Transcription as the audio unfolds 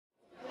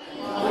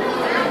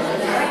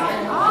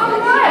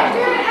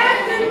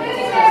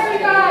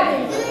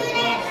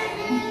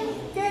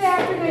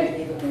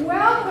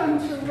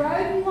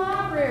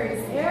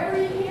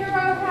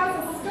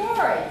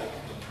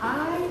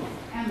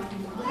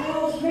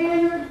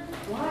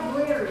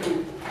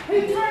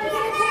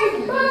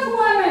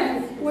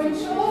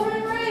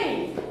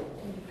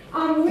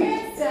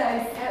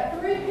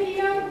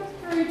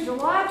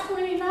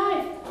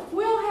29th,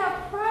 we'll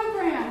have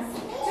programs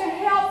to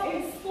help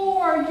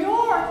explore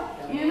your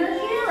inner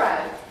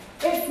hero.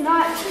 It's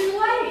not too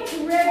late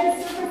to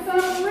register for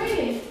summer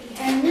reading.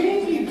 And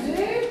when you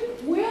do,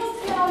 we'll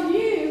tell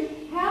you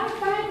how to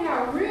find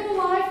our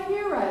real-life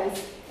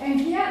heroes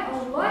and get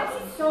a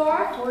lucky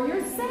star for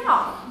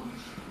yourself.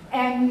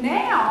 And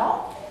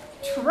now,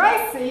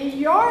 Tracy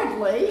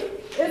Yardley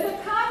is a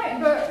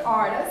comic book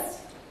artist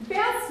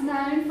best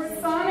known for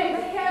Sonic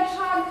the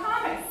Hedgehog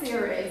comic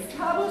series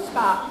published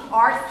by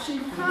Archie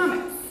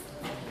Comics.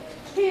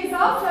 He is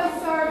also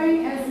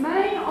serving as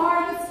main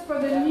artist for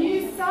the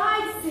new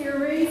side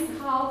series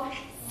called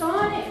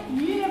Sonic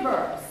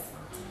Universe.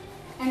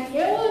 An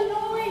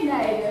Illinois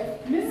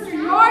native, Mr.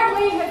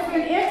 Yardley has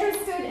been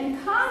interested in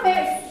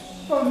comics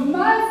for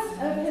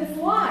most of his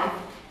life.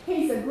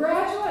 He's a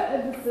graduate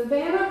of the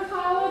Savannah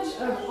College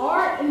of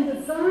Art and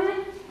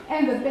Design,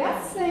 and the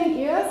best thing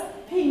is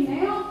he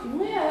now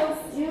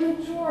lives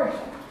in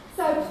Georgia.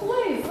 So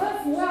please,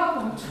 let's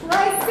welcome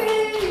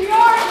Tracy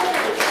Yardley.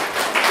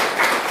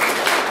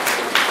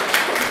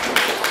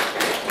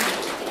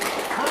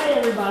 Hi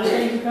everybody,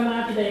 thanks for coming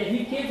out today. If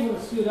you kids want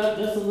to scoot up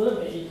just a little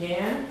bit, you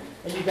can.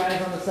 And you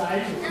guys on the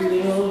side should scoot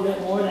in a little bit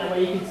more, that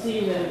way you can see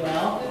really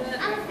well.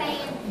 I'm a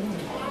fan.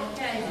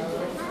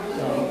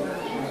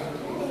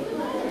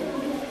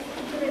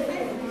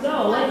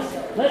 So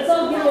let's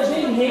all give a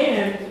big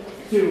hand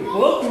to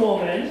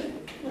Bookwoman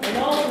and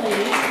all the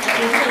ladies in the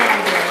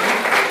library.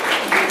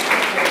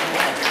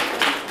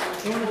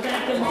 I want to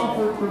thank them all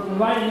for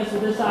providing us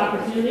with this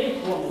opportunity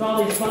for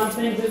all these fun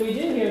things that we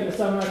do here in the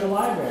summer at the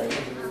library.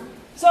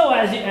 So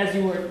as you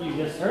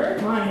just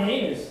heard, my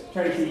name is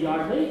Tracy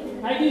Yardley.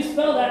 I do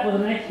spell that with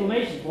an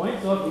exclamation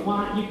point, so if you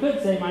want, you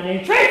could say my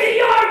name, Tracy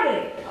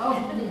Yardley!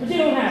 Oh, but you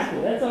don't have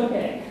to, that's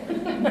okay.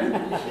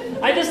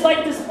 I just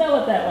like to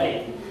spell it that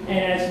way.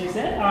 And as she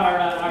said,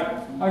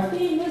 our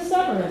theme this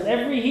summer is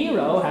every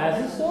hero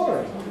has a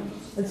story.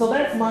 And so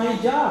that's my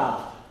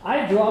job.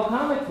 I draw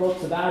comic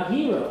books about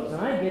heroes,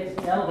 and I get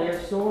to tell their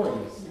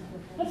stories.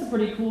 That's a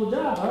pretty cool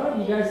job, huh?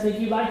 You guys think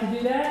you'd like to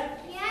do that?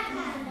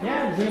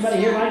 Yeah, does anybody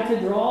here like to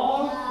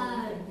draw?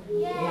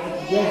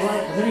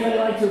 Does anybody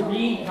like to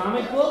read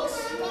comic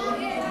books?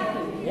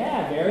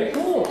 Yeah, very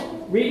cool.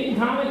 Reading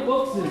comic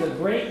books is a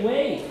great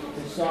way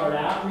to start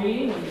out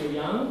reading when you're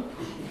young,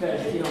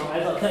 because, you know,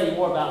 as I'll tell you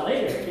more about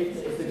later,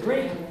 it's a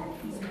great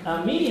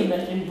medium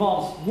that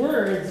involves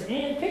words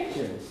and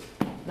pictures,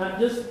 not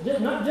just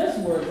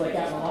words like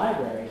out in the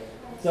library.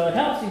 So it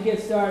helps you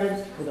get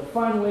started with a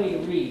fun way to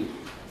read.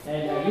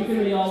 And you can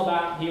read all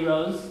about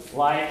heroes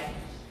like,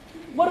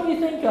 what do we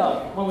think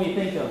of when we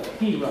think of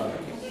heroes?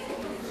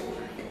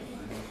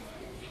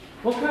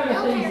 What kind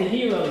of things do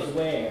heroes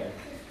wear?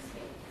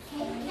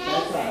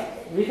 That's right.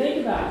 We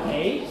think about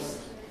capes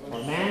or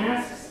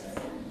masks.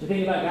 We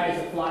think about guys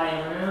that fly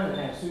around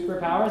and have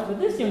superpowers. But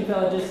this young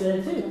fellow just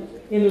said too,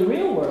 in the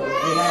real world,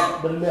 we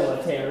have the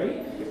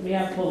military, we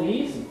have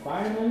police and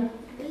firemen,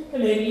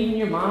 and maybe even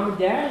your mom and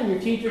dad and your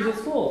teachers at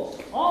school.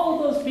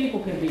 All of those people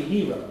can be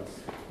heroes.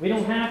 We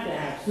don't have to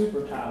have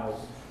superpowers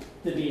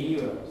to be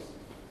heroes.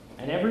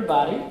 And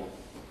everybody,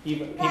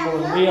 people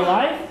in real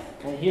life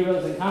and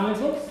heroes in comic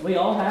books, we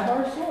all have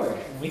our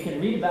stories. And we can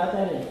read about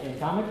that in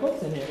comic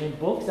books and in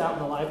books out in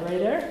the library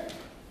there.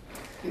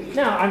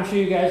 Now, I'm sure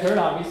you guys heard,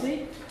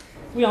 obviously.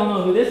 We all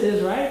know who this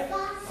is, right?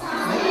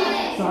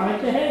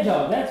 Sonic the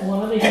Hedgehog. That's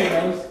one of the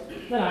heroes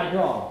that I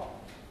draw.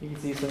 You can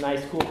see some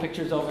nice cool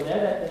pictures over there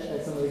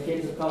that some of the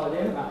kids have colored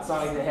in about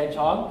Sonic the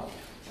Hedgehog.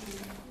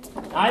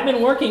 I've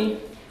been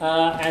working,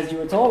 as you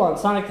were told, on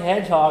Sonic the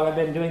Hedgehog. I've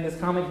been doing this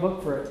comic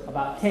book for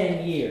about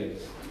 10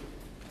 years.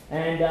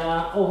 And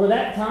over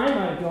that time,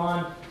 I've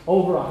drawn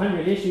over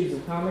 100 issues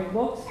of comic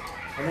books.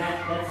 And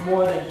that's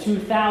more than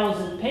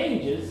 2,000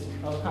 pages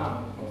of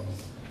comic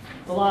books.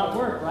 It's a lot of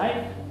work,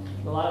 right?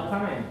 It's a lot of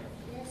time.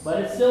 But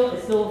it's still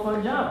a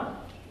fun job.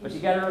 But you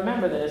got to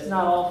remember that it's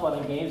not all fun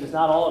and games. It's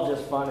not all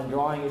just fun and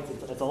drawing.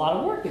 It's a lot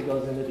of work that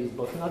goes into these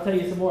books. And I'll tell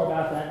you some more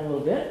about that in a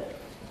little bit.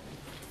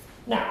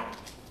 Now,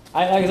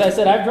 like I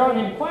said, I've drawn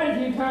him quite a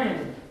few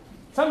times.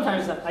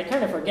 Sometimes I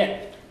kind of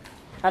forget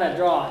how to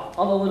draw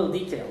all the little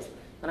details.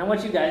 And I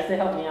want you guys to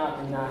help me out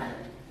and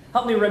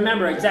help me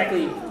remember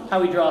exactly how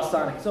we draw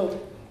Sonic. So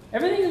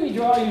everything that we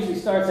draw usually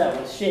starts out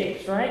with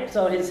shapes, right?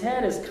 So his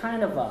head is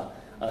kind of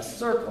a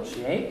circle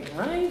shape,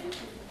 right?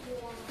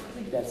 I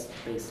think that's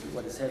basically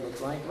what his head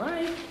looks like,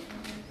 right?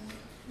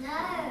 No,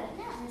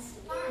 it's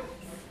fun.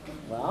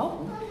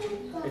 Well,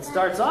 it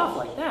starts off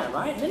like that,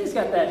 right? And then he's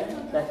got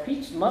that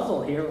peach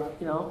muzzle here,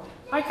 you know.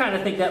 I kind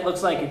of think that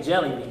looks like a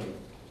jelly bean.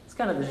 It's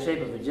kind of the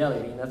shape of a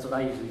jelly bean. That's what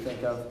I usually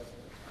think of.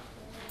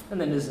 And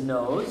then his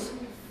nose.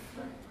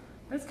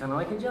 That's kind of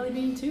like a jelly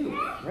bean too,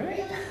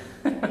 right?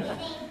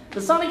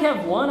 Does Sonic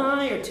have one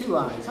eye or two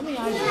eyes? How many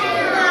eyes does he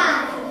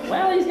have?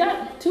 Well, he's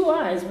got two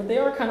eyes, but they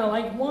are kind of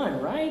like one,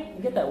 right?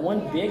 You get that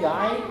one big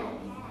eye.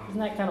 Isn't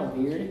that kind of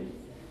weird?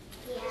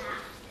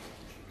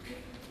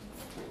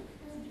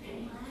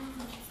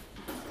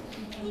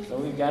 So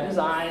we've got his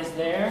eyes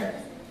there.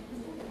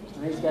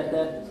 And he's got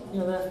that You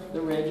know,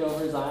 the ridge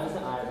over his eyes,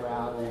 the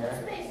eyebrow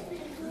there.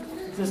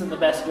 This isn't the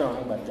best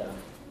drawing, but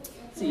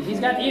see, he's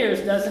got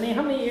ears, doesn't he?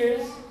 How many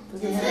ears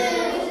does he have?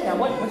 Yeah,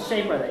 what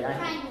shape are they?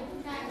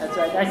 That's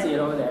right, I see it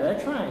over there. They're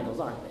triangles,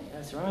 aren't they?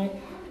 That's right.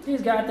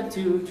 He's got the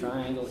 2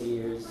 triangle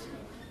ears.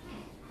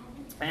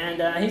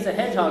 And he's a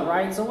hedgehog,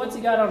 right? So what's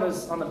he got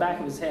on the back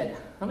of his head?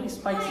 How many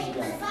spikes has he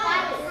got?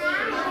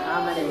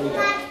 How many we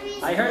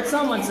got? I heard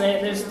someone say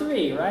it, there's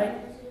 3, right?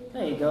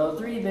 There you go,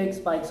 3 big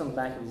spikes on the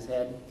back of his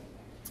head.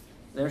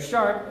 They're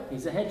sharp.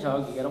 He's a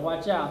hedgehog, you gotta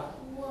watch out.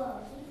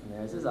 And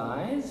there's his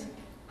eyes.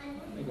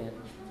 Again,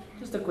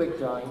 just a quick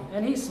drawing.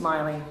 And he's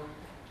smiling,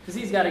 because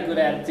he's got a good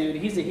attitude.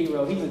 He's a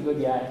hero, he's a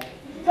good guy.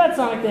 That's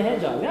Sonic the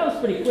Hedgehog. That was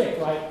pretty quick,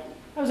 right?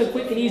 That was a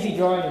quick and easy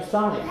drawing of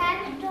Sonic. You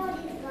haven't drawn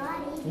his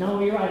body. No,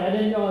 you're right. I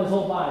didn't draw his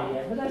whole body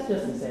yet, but that's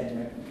just the same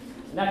there.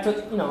 And that took,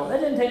 that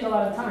didn't take a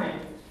lot of time.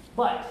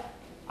 But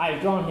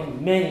I've drawn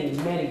him many,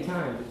 many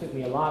times. It took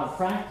me a lot of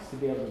practice to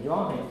be able to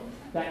draw him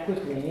that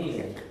quickly and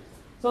easily.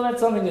 So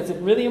that's something that's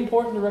really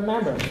important to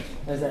remember,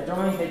 is that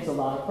drawing takes a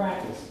lot of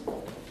practice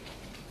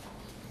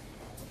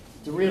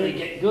to really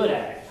get good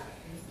at it.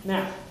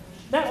 Now,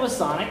 that was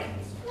Sonic.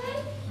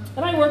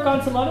 And I work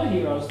on some other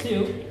heroes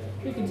too.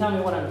 You can tell me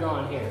what I'm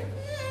drawing here.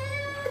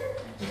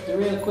 Just a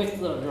real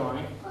quick little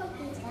drawing.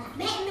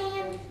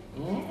 Batman.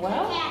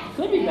 Well, it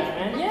could be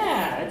Batman.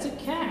 Yeah, it's a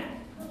cat.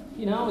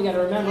 We got to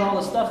remember all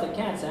the stuff that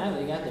cats have.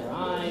 They got their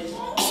eyes,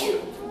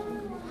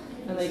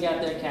 and they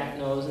got their cat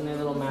nose and their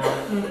little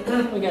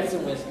mouth. We got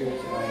some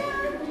whiskers,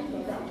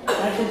 right?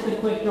 That's just a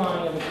quick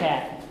drawing of a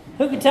cat.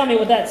 Who can tell me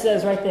what that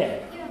says right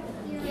there?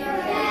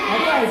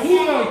 That's right,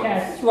 hero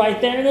cats. It's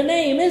right there in the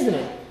name, isn't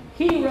it?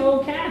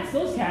 Hero cats.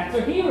 Those cats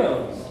are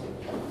heroes.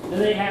 Do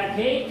they have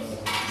capes? Do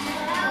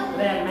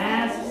they have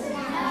masks?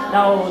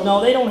 No,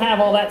 they don't have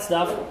all that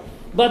stuff.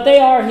 But they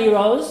are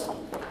heroes.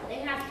 They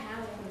have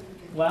powers.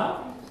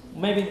 Well,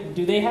 maybe,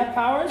 do they have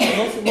powers?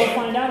 We'll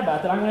find out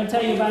about that. I'm going to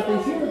tell you about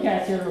these hero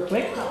cats here real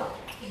quick.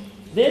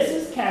 This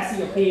is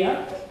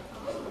Cassiopeia.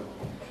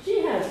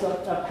 She has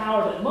a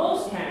power that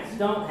most cats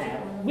don't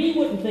have. We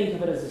wouldn't think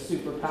of it as a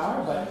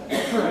superpower, but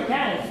for a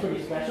cat it's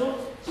pretty special.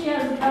 She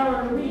has the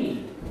power to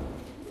read.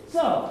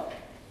 So,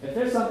 if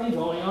there's something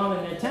going on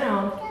in their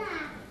town,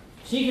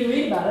 she can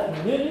read about it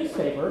in the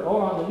newspaper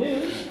or on the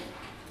news,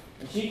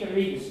 and she can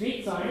read the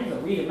street signs or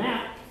read a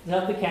map to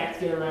help the cats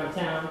get around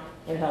town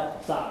and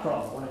help stop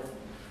trouble when it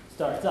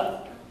starts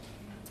up.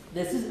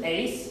 This is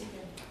Ace.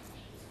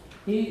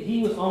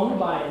 He was owned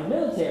by a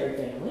military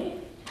family,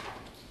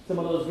 some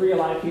of those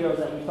real-life heroes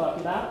that we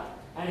talked about,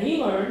 and he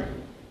learned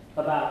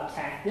about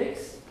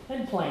tactics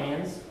and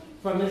plans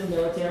from his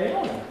military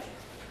owner.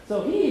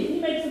 So he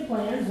makes the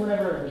plans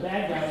whenever the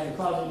bad guys are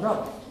causing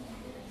trouble.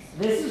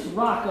 This is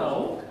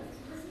Rocco.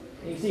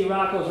 You can see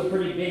Rocco's a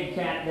pretty big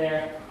cat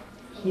there.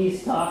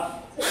 He's tough.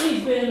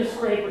 He's been in a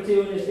scrape or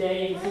two in his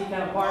day. You can see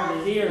kind of part of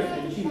his ears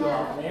been chewed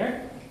off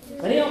there.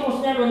 But he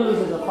almost never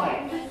loses a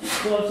fight.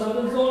 So if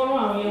something's going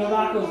wrong,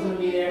 Rocco's going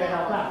to be there to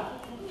help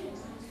out.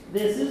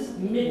 This is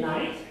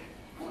Midnight.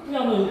 We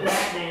all know who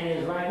Batman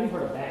is, right? We've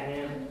heard of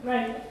Batman,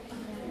 right?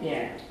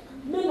 Yeah.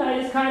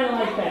 Midnight is kind of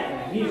like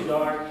Batman. He's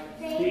dark.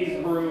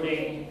 He's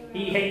brooding.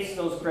 He hates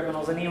those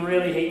criminals, and he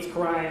really hates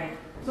crime.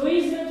 So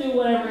he's going to do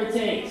whatever it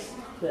takes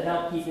to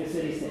help keep his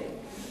city safe.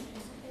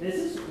 This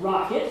is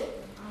Rocket.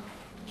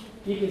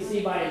 You can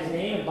see by his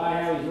name and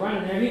by how he's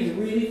running there, he's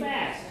really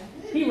fast.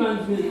 He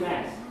runs really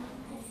fast.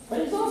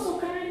 But he's also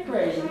kind of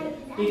crazy.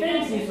 He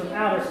thinks he's from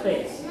outer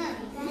space.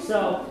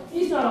 So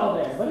he's not all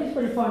there, but he's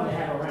pretty fun to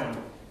have around.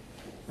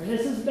 And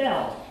this is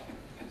Belle.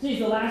 She's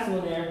the last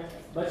one there,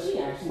 but she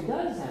actually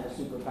does have a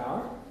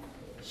superpower.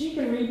 She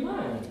can read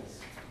minds,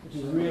 which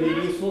is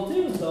really useful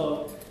too.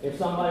 So if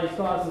somebody's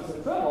causing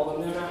some trouble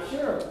and they're not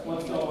sure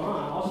what's going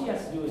on, all she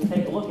has to do is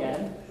take a look at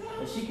him,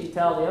 and she can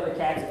tell the other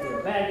cats if they're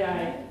a bad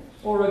guy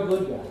or a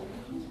good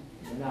guy.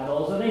 And now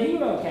those are the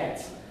hero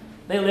cats.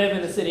 They live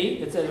in the city,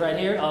 it says right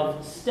here,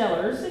 of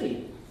Stellar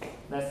City.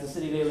 That's the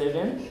city they live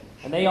in.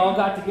 And they all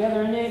got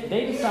together and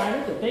they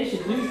decided that they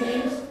should do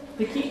things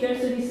to keep their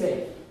city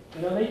safe.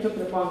 They took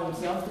it upon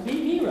themselves to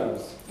be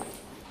heroes.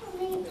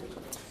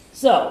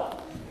 So,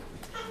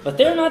 but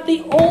they're not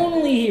the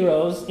only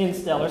heroes in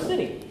Stellar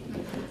City.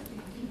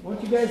 I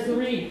want you guys to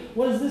read.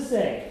 What does this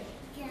say?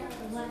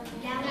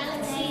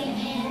 Galaxy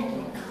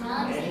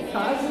and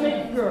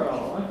Cosmic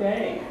Girl.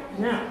 Okay.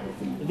 Now,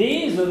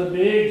 these are the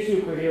big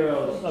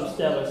superheroes of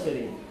Stellar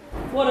City.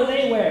 What are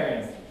they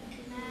wearing?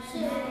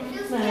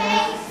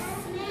 Masks,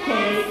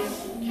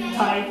 capes,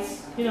 tights.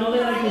 They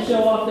like to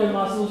show off their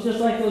muscles, just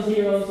like those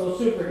heroes, those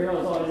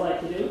superheroes always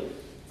like to do.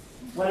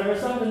 Whenever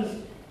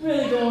something's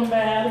really going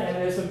bad and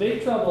there's some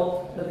big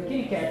trouble that the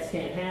kitty cats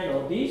can't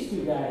handle, these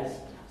two guys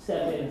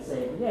step in and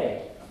save the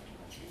day.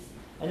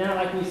 And now,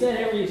 like we said,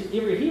 every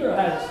hero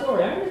has a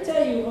story. I'm going to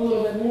tell you a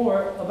little bit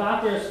more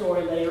about their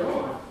story later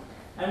on.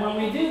 And when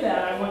we do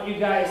that, I want you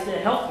guys to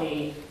help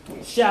me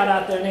shout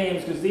out their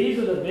names, because these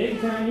are the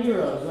big-time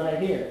heroes right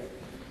here.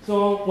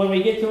 So when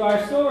we get to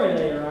our story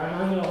later on,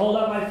 I'm going to hold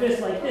up my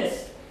fist like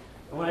this.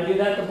 And when I do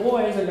that, the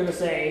boys are going to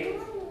say,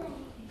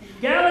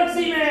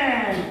 Galaxy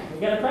Man!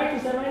 We gotta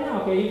practice that right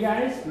now, okay, you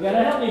guys? You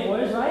gotta help me,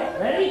 boys, right?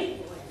 Ready?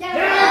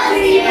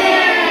 Galaxy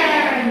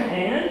Man!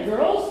 And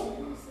girls,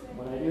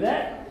 when I do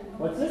that,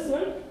 what's this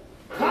one?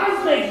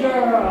 Cosmic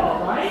Girl,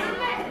 right?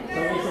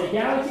 So we say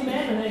Galaxy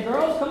Man, and then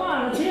girls, come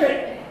on, let's hear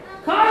it.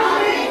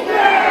 Cosmic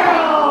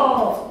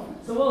Girl!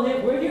 So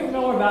we're here to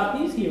know more about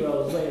these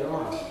heroes later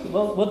on.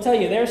 We'll tell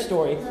you their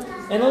story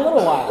in a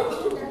little while.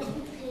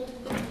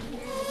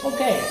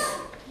 Okay,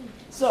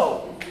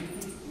 so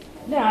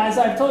now as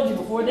I've told you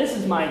before, this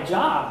is my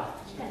job.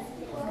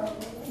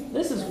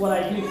 This is what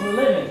I do for a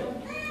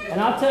living.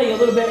 And I'll tell you a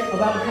little bit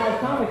about how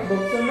comic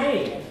books are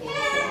made.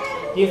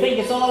 Do you think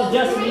it's all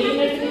just me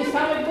making these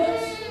comic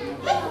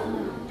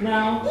books?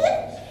 No.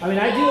 I mean,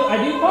 I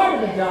do part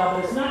of the job,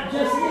 but it's not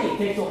just me. It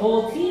takes a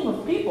whole team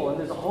of people, and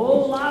there's a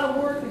whole lot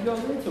of work that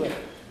goes into it.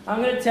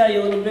 I'm going to tell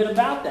you a little bit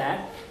about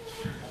that.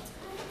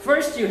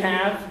 First, you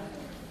have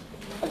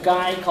a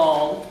guy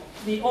called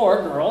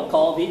or girl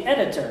called the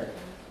editor.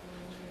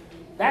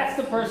 That's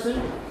the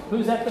person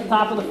who's at the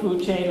top of the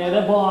food chain.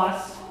 They're the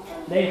boss.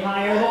 They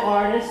hire the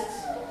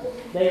artists.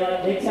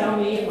 They tell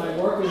me if my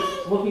work is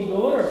looking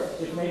good or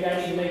if maybe I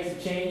need to make some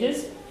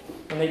changes.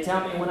 And they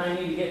tell me when I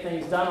need to get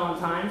things done on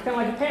time. It's kind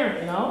of like a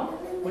parent, you know?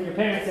 When your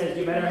parent says,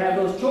 you better have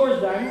those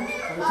chores done.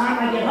 By the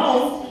time I get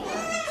home,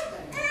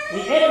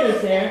 the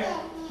editor's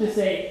there to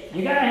say,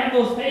 you got to have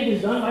those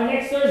pages done by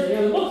next Thursday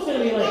or the book's going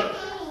to be late.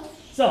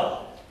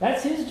 So,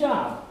 that's his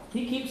job.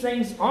 He keeps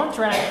things on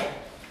track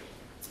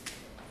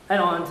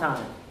and on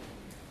time.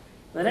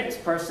 The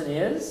next person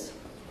is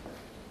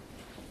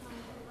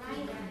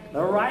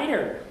the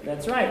writer.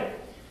 That's right.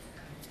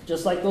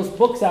 Just like those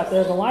books out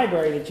there in the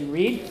library that you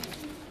read.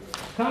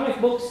 Comic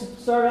books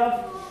start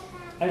off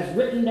as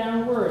written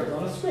down words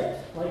on a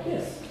script, like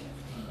this.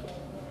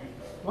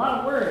 A lot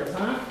of words,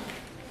 huh?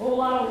 A whole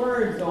lot of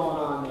words going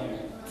on there.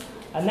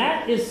 And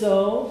that is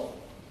so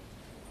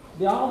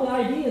all the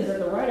ideas that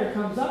the writer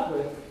comes up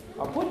with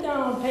are put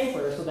down on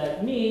paper so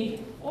that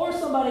me or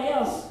somebody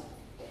else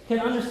can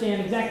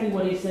understand exactly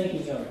what he's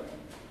thinking of,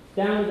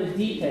 down to the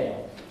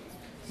detail.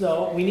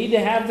 So we need to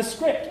have the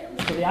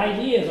script, so the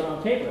ideas are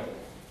on paper.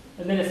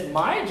 And then it's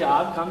my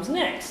job comes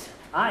next.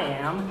 I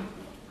am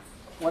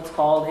what's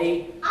called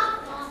a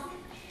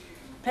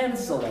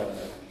penciler.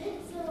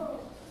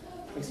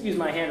 Excuse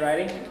my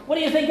handwriting. What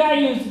do you think I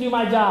use to do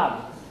my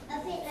job?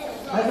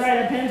 That's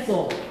right, a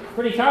pencil.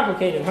 Pretty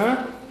complicated,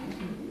 huh?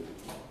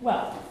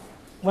 Well,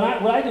 what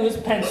I do is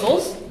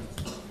pencils.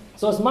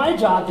 So it's my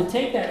job to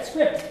take that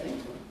script,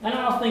 and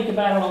I'll think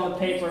about it on the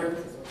paper,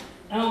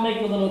 and I'll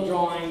make a little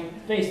drawing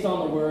based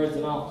on the words,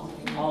 and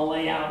I'll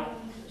lay out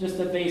just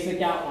a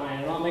basic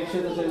outline, and I'll make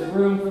sure that there's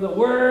room for the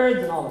words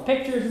and all the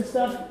pictures and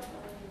stuff.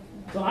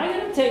 So I'm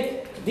going to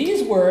take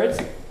these words,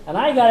 and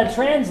I got to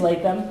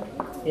translate them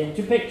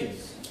into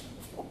pictures.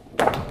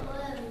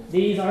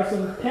 These are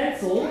some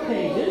pencil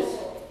pages.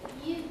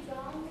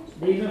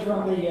 These are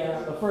from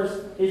the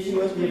first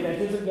issue of The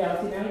Adventures of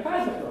Galaxy Man and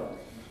Cosmic Girl.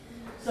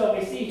 So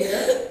we see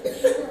here,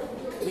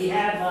 we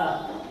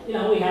have, we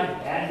have a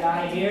bad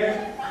guy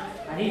here,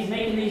 and he's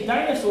making these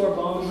dinosaur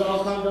bones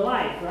all come to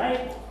life,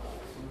 right?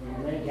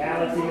 And then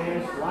Galaxy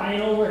Man is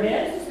flying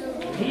overhead,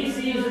 and he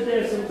sees that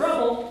there's some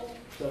trouble,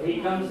 so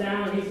he comes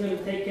down and he's going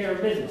to take care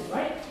of business,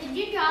 right? Did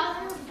you draw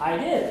them? I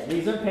did.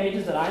 These are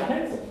pages that I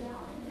penciled.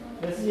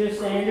 This is your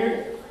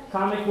standard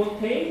comic book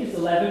page. It's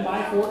 11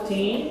 by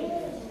 14.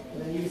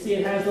 And then you can see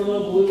it has the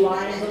little blue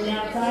lines on the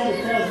outside.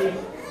 It tells you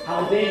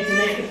how big to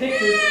make the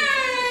pictures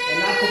and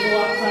not to go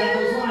outside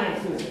those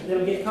lines because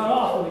they'll get cut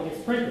off when it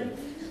gets printed.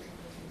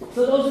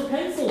 So those are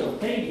pencil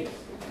pages.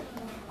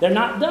 They're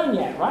not done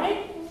yet,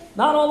 right?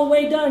 Not all the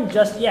way done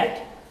just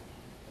yet.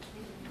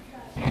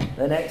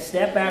 The next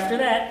step after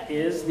that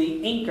is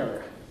the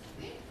inker.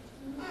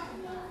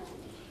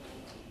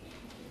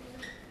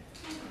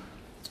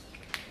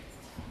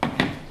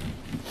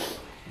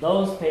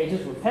 Those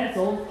pages were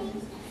penciled.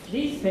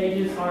 These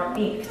pages are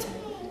inked.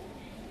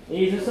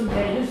 These are some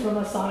pages from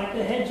a Sonic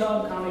the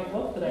Hedgehog comic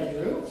book that I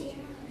drew.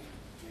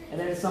 And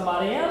then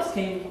somebody else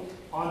came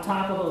on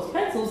top of those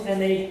pencils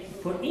and they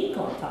put ink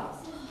on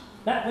top.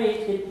 That way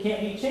it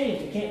can't be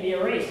changed. It can't be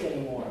erased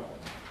anymore.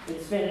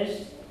 It's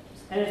finished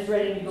and it's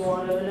ready to go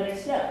on to the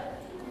next step.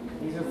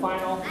 These are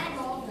final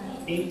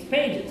inked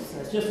pages.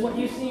 That's just what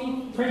you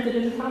see printed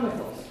in the comic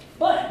books.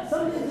 But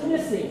something's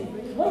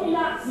missing. What do we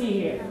not see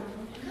here?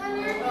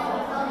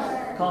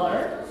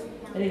 Color.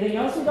 Anything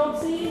else we don't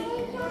see?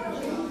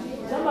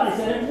 Somebody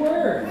said it's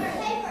words.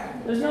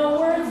 There's no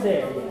words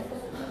there yet.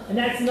 And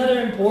that's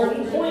another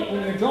important point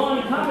when you're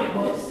drawing comic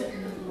books,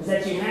 is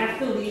that you have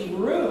to leave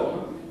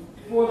room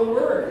for the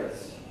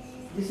words.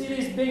 You see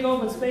these big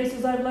open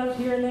spaces I've left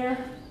here and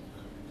there?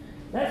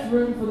 That's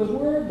room for the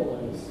word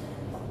boys.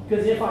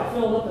 Because if I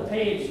filled up the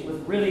page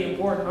with really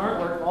important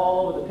artwork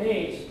all over the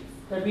page,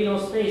 there'd be no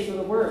space for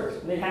the words.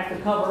 And they'd have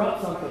to cover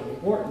up something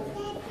important.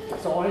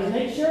 So always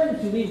make sure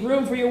that you leave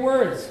room for your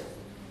words.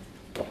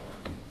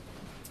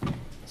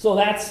 So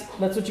that's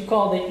what you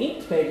call the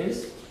inked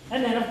pages.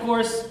 And then, of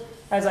course,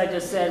 as I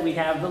just said, we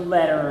have the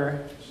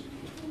letterer.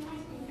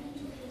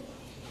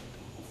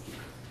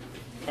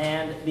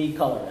 and the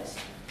colorist.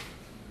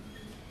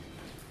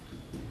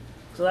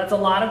 So that's a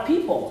lot of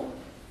people.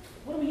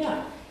 What do we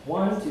got?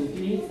 1, 2,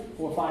 3,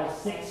 4, 5,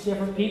 6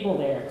 different people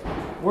there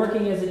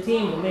working as a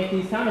team to make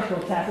these comic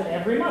books happen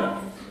every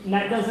month. And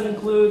that doesn't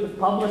include the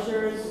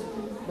publishers,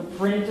 the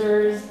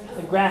printers,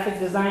 the graphic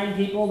design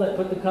people that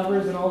put the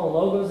covers and all the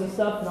logos and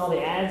stuff and all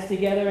the ads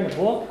together in a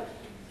book.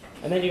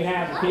 And then you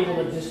have the people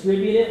that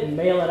distribute it and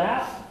mail it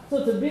out. So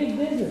it's a big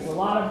business, a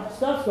lot of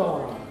stuff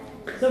going on.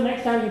 So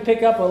next time you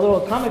pick up a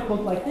little comic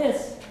book like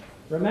this,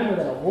 remember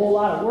that a whole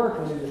lot of work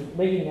went into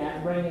making that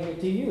and bringing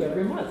it to you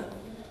every month.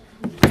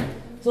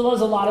 So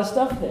there's a lot of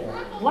stuff there.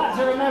 A lot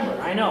to remember,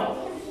 I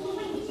know.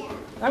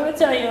 I'm going to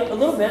tell you a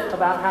little bit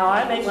about how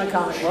I make my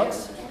comic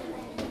books.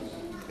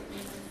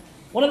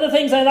 One of the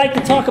things I like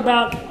to talk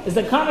about is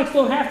that comics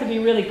don't have to be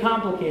really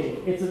complicated.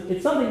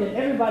 It's something that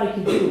everybody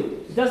can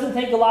do. It doesn't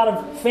take a lot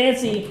of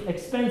fancy,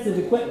 expensive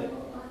equipment.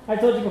 I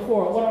told you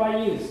before, what do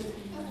I use?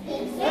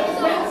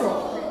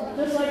 Pencil.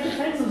 Just like the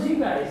pencils you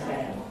guys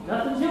have.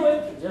 Nothing to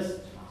it,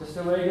 just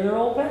a regular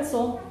old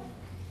pencil.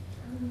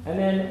 And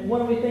then what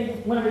do we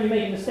think, whenever you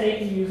make a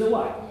mistake, you use a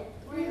what?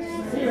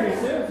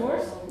 Eraser, of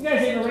course. You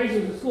guys have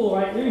erasers at school,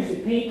 right? They're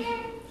usually pink,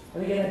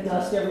 and they get that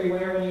dust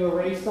everywhere when you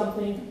erase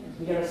something.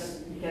 You gotta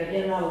get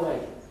it out of the way.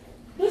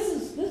 This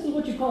is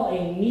what you call a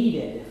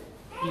kneaded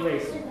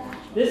eraser.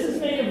 This is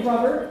made of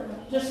rubber,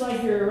 just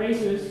like your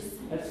erasers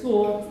at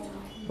school,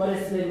 but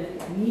it's been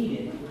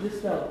kneaded. It's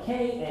spelled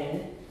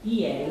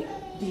K-N-E-A-D-E-D,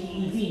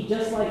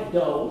 just like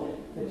dough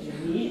that you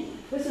knead.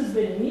 This has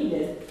been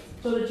kneaded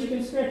so that you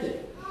can stretch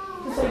it.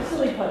 Just like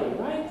silly putty,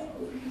 right?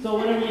 So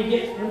when the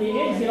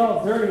eggs get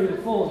all dirty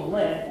and full of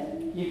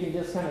lead, you can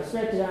just kind of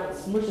stretch it out and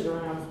smush it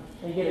around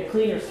and get a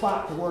cleaner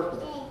spot to work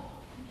with.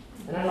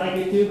 And I like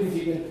it too because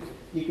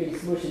you can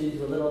smush it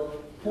into a little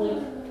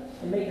point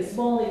and make a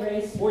small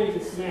erase, or you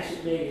can smash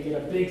it big and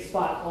get a big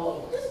spot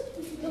all over.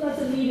 So that's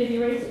a kneaded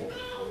eraser.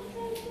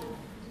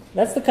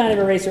 That's the kind of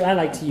eraser I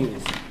like to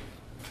use.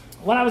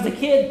 When I was a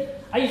kid,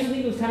 I used to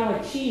think it was kind of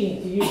like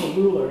cheating to use a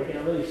ruler to get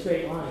a really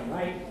straight line,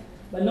 right?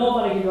 But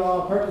nobody can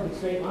draw a perfectly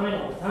straight line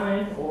all the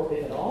time, or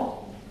if at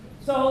all.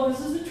 So this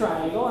is a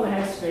triangle, and it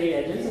has straight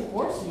edges, of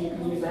course, so you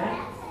can use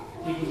that.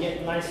 You can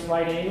get nice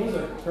right angles,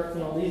 or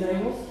these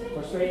angles,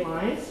 or straight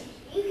lines.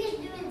 You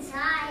can do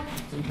inside.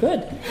 You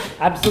could,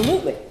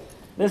 absolutely.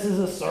 This is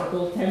a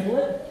circle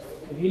template.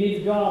 If you need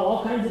to draw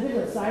all kinds of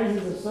different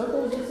sizes of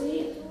circles, you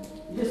see,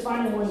 you just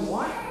find the one you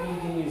want, and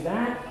you can use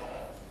that.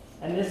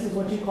 And this is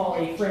what you call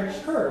a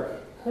French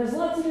curve. There's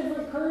lots of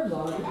different curves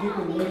on it that you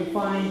can maybe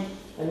find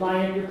and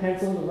line up your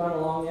pencil to run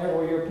along there,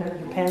 or your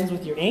pens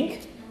with your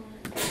ink.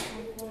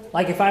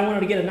 Like if I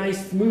wanted to get a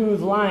nice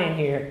smooth line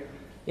here,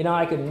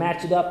 I could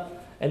match it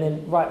up and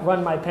then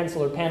run my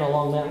pencil or pen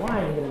along that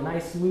line and get a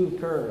nice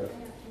smooth curve.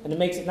 And it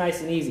makes it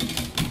nice and easy.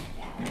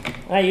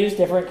 I use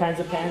different kinds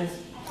of pens.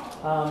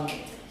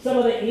 Some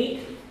of the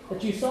ink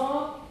that you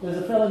saw, there's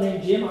a fellow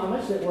named Jim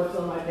Amish that works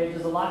on my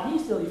pages a lot. He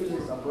still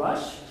uses a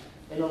brush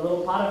and a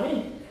little pot of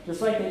ink,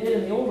 just like they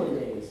did in the olden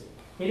days.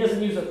 He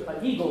doesn't use an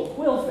eagle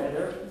quill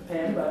feather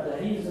pen,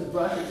 but he uses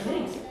brushes and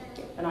inks.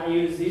 And I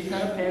use these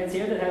kind of pens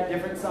here that have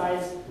different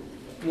size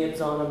nibs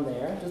on them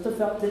there. Just a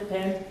felt tip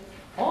pen.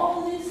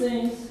 All of these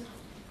things,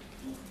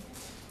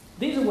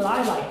 these are what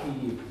I like to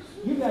use.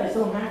 You guys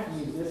don't have to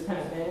use this kind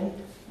of pen.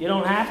 You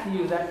don't have to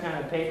use that kind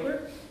of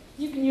paper.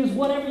 You can use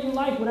whatever you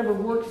like, whatever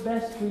works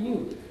best for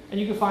you. And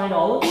you can find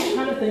all of these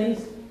kind of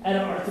things at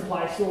an art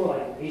supply store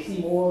like A.C.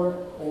 Moore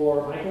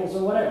or Michael's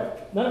or whatever.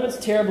 None of it's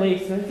terribly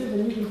expensive,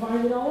 and you can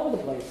find it all over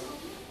the place.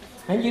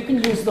 And you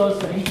can use those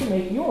things to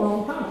make your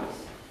own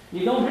comics.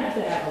 You don't have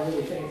to have a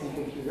really fancy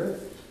computer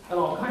and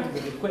all kinds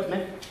of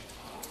equipment.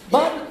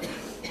 But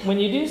when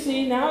you do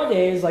see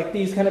nowadays, like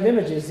these kind of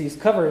images, these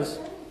covers,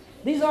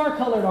 these are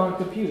colored on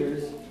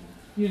computers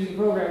using a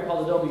program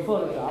called Adobe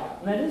Photoshop,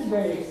 and that is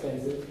very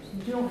expensive,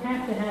 but you don't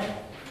have to have it.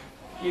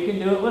 You can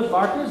do it with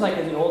markers like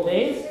in the old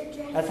days.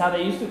 That's how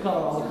they used to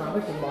color all the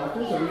comics with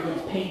markers, or you can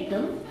paint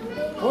them,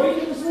 or you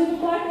can just leave it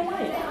black and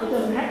white. It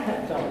doesn't have to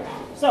have color.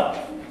 So,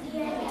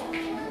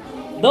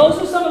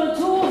 those are some of the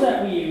tools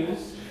that we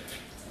use,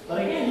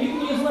 but again, you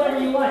can use whatever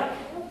you like.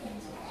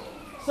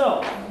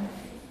 So,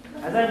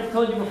 as I've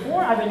told you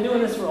before, I've been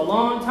doing this for a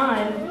long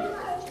time,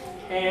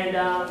 and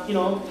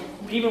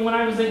even when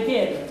I was a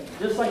kid,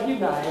 just like you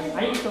guys,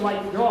 I used to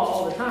like to draw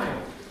all the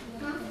time.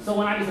 So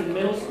when I was in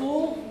middle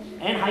school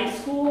and high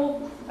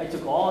school, I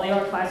took all the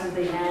art classes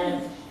they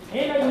had,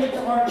 and I went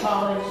to art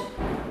college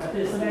at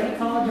the Savannah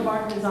College of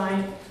Art and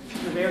Design.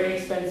 It's a very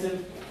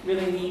expensive,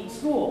 really neat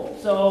school.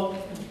 So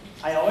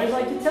I always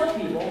like to tell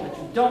people that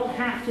you don't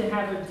have to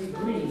have a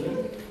degree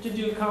to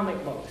do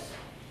comic books.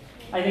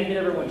 I think that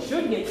everyone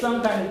should get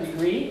some kind of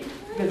degree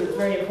because it's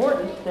very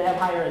important to have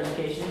higher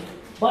education.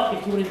 But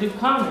if you want to do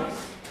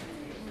comics,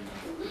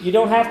 you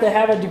don't have to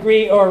have a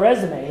degree or a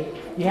resume.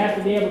 You have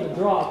to be able to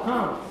draw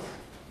comics.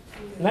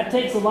 And that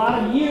takes a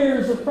lot of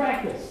years of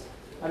practice.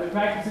 I've been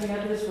practicing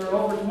at this for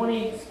over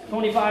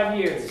 25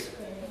 years.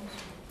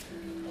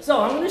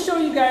 So I'm going to show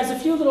you guys a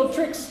few little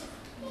tricks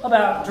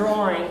about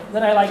drawing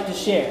that I like to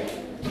share.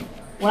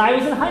 When I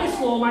was in high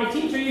school, my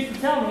teacher used to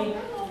tell me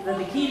that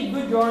the key to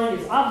good drawing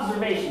is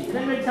observation. Can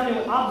anybody tell me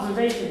what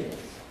observation is?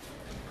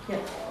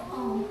 Yes.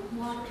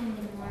 Watching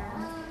and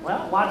learning.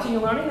 Well, watching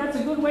and learning, that's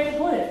a good way to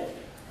put it.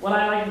 What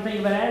I like to think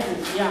of it as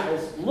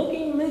is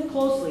looking really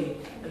closely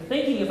and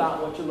thinking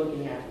about what you're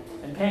looking at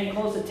and paying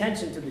close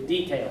attention to the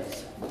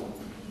details.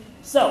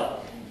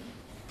 So,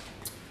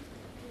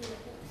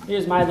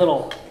 here's my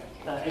little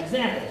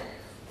example.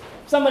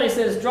 Somebody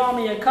says, draw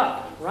me a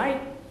cup, right?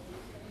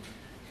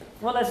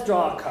 Well, let's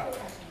draw a cup.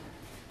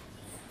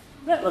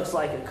 That looks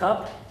like a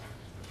cup,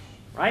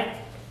 right?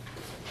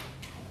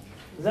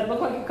 Does that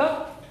look like a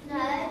cup?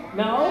 No.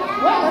 No?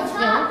 Well,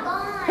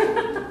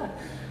 that's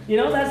you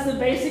know, that's the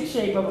basic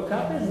shape of a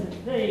cup, isn't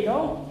it? There you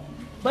go.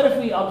 But if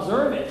we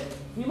observe it,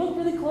 if we look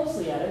really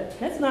closely at it,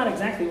 that's not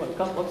exactly what a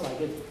cup looks like.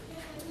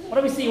 What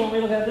do we see when we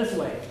look at it this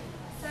way?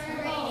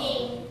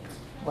 3D.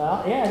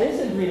 Well, yeah, it is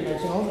in three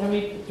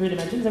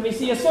dimensions, and we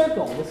see a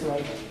circle this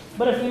way.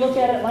 But if we look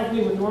at it like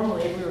we would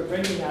normally if we were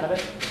drinking out of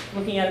it,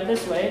 looking at it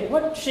this way,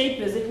 what shape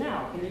is it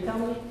now? Can you tell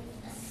me?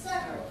 A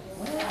circle.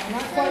 Well,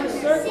 not quite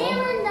a circle.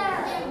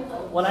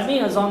 Cylinder. What I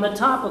mean is on the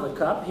top of the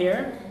cup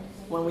here,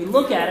 when we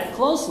look at it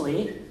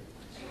closely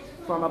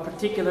from a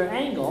particular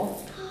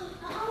angle,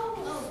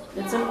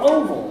 it's an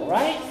oval,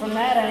 right? From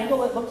that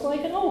angle, it looks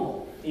like an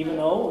oval. Even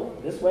though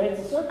this way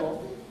it's a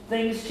circle,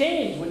 things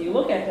change when you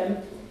look at them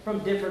from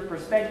different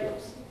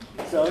perspectives.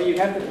 So you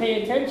have to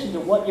pay attention to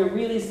what you're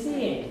really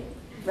seeing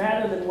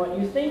rather than what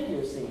you think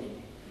you're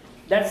seeing.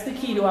 That's the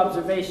key to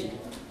observation.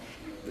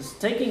 It's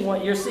taking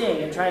what you're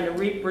seeing and trying to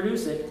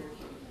reproduce it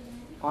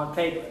on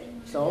paper.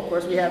 So, of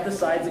course, we have the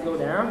sides that go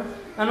down.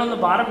 And on the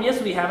bottom, yes,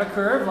 we have a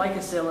curve like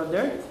a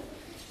cylinder.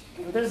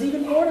 But there's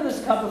even more to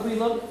this cup if we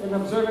look and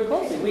observe it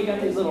closely. We got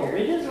these little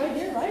ridges right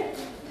here, right?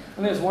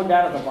 And there's one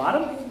down at the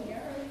bottom.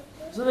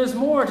 So there's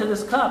more to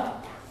this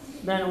cup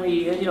than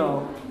we,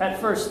 at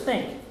first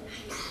think.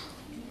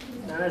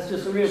 Now, that's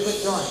just a real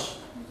quick drawing.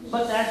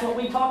 But that's what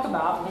we talk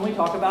about when we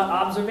talk about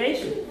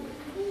observation.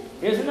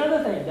 Here's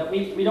another thing, that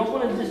we don't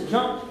want to just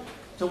jump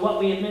to what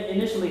we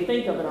initially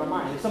think of in our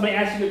mind. If somebody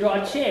asks you to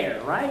draw a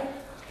chair, right?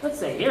 Let's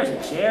say, here's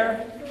a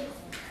chair.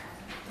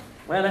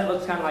 Well, that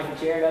looks kind of like a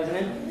chair, doesn't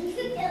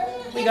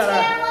it? We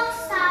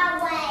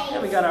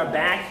got we got our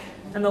back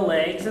and the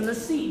legs and the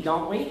seat,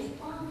 don't we?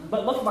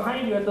 But look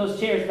behind you at those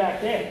chairs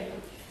back there.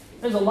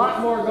 There's a lot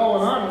more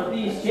going on with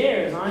these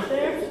chairs, aren't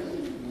there?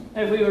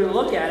 If we were to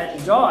look at it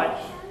and draw it,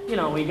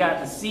 we got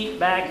the seat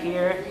back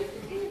here.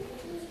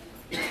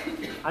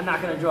 I'm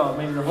not going to draw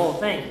maybe the whole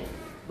thing.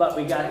 But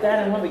we got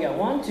that, and what we got?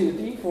 1, 2,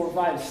 3, 4,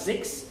 5,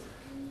 6.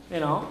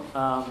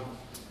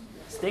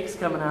 Sticks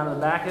coming out of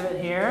the back of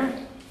it here.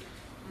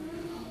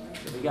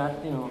 So we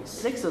got,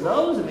 6 of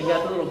those, and we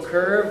got the little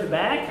curved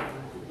back.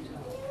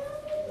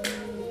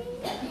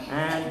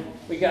 And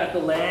we got the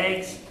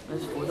legs.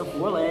 There's the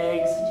 4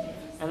 legs.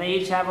 And they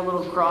each have a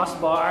little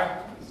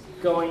crossbar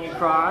going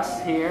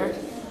across here.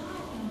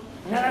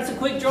 Now that's a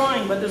quick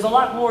drawing, but there's a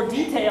lot more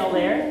detail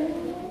there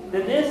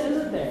than this,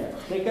 isn't there?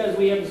 Because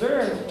we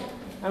observed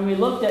and we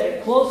looked at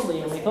it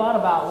closely and we thought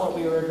about what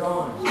we were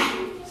drawing.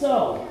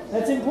 So,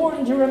 that's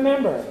important to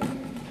remember.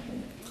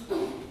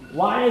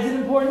 Why is it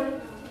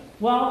important?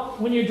 Well,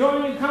 when you're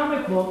drawing a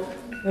comic book,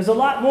 there's a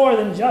lot more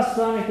than just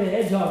Sonic the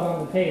Hedgehog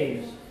on the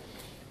page.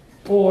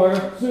 Or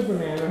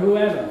Superman or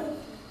whoever.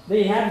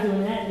 They have to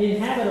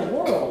inhabit a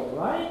world,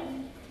 right?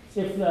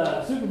 If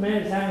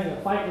Superman is having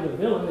a fight with a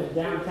villain in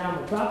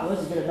downtown Metropolis,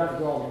 he's going to have to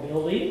draw all the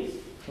buildings,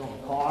 draw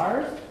the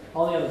cars,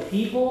 all the other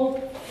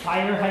people,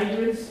 fire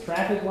hydrants,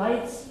 traffic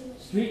lights,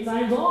 street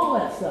signs, all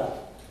that stuff.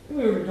 If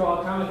we were to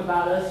draw a comic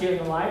about us here in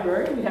the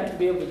library, we'd have to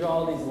be able to draw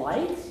all these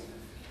lights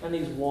and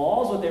these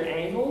walls with their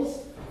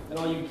angles and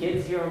all you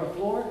kids here on the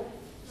floor.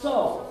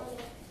 So,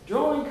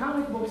 drawing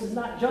comic books is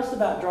not just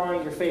about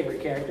drawing your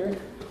favorite character.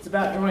 It's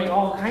about drawing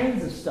all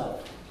kinds of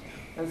stuff.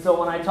 And so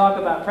when I talk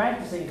about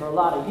practicing for a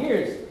lot of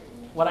years,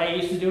 what I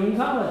used to do in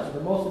college,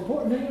 the most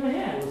important thing I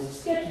had was a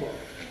sketchbook.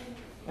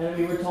 And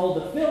we were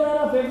told to fill that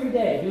up every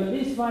day. Do at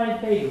least 5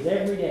 pages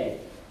every day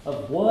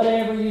of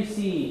whatever you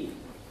see.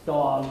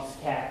 Dogs,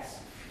 cats,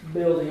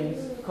 buildings,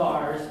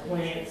 cars,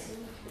 plants,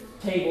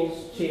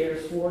 tables,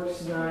 chairs,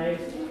 forks,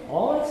 knives,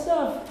 all that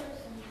stuff.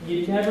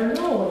 You never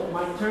know what it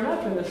might turn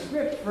up in the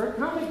script for a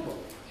comic book.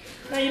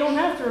 Now, you don't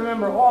have to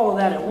remember all of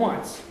that at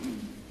once.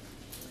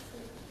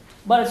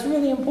 But it's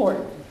really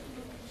important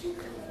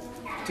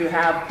to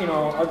have,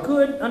 a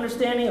good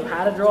understanding of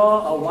how to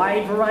draw a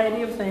wide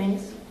variety of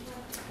things.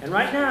 And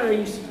right now,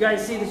 you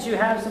guys see that you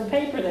have some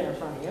paper there in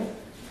front of you.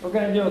 We're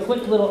going to do a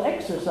quick little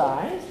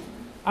exercise.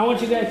 I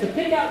want you guys to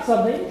pick out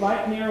something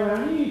right near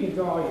around you. You can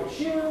draw your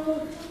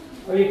shoe,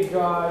 or you can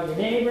draw your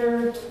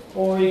neighbor,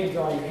 or you can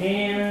draw your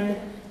hand,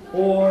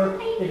 or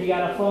if you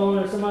got a phone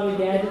or some other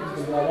gadget, you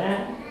can draw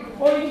that.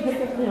 Or you can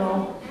pick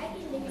up,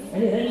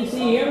 anything you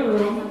see here in the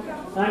room.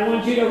 I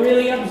want you to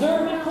really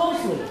observe it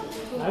closely.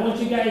 I want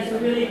you guys to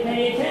really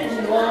pay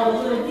attention to all the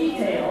little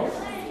details.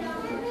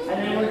 And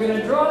then we're going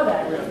to draw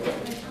that real quick.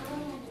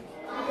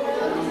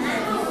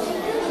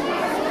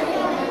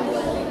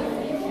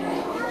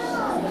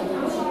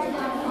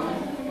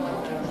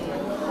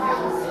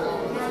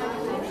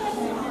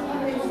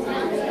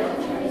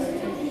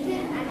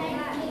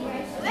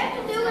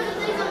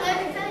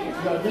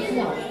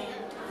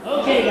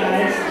 Okay,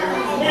 guys.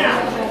 Now,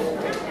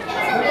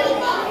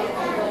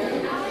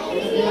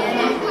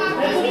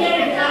 that's okay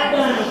if you're not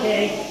done,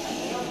 okay?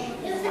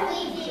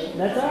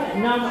 That's all right.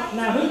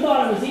 Now, who thought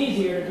it was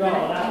easier to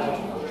draw that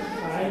one?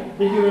 All right.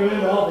 Did you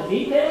remember all the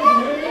details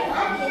and everything?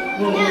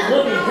 Will it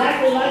look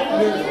exactly like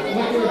what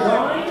you were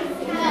drawing?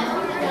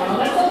 No,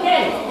 that's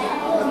okay.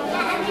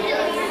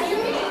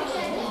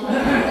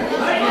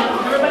 All right,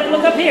 now, everybody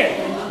look up here.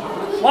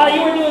 While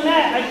you were doing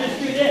that, I just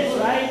drew this,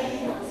 right?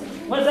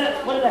 What is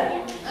that? What is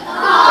that?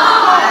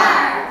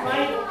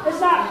 Right? It's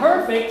not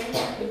perfect,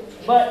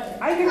 but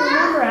I can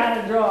remember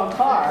how to draw a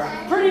car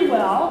pretty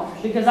well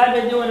because I've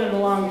been doing it a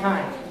long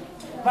time.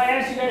 If I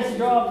asked you guys to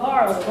draw a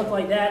car, would it look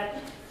like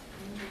that?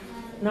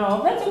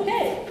 No, that's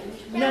okay.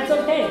 And that's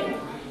okay.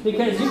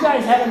 Because you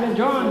guys haven't been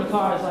drawing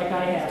cars like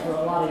I have for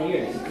a lot of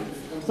years.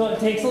 So it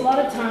takes a lot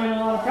of time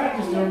and a lot of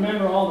practice to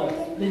remember all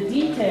the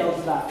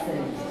details about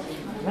things.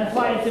 And that's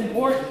why it's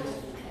important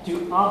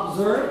to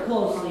observe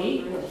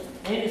closely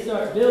and to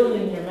start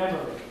building your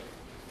memory.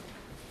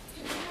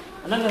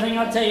 Another thing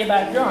I'll tell you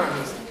about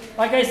drawings.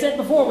 Like I said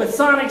before with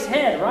Sonic's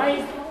head,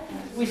 right?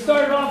 We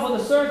started off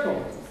with a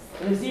circle.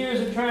 And his ears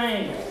are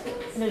triangles.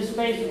 And his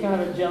face was kind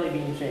of a jelly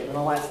bean shape and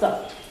all that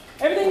stuff.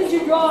 Everything that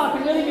you draw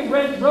can really be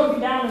broken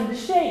down into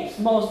shapes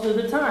most of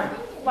the time.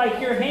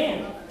 Like your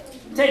hand.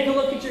 Take a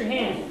look at your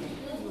hand.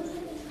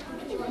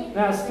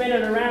 Now spin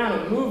it around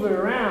and move it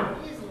around.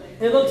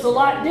 It looks a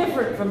lot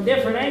different from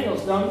different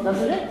angles,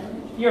 doesn't it?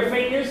 Your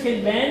fingers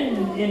can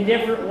bend in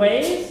different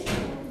ways.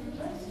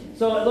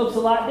 So it looks a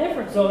lot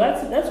different. So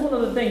that's one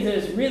of the things that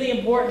is really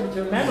important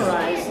to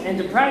memorize and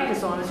to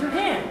practice on is your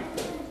hand.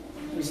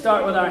 We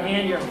start with our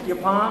hand. Your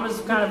palm is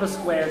kind of a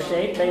square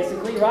shape,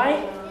 basically,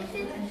 right?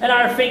 And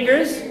our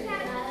fingers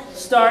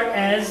start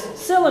as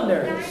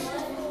cylinders.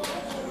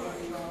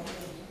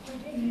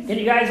 Can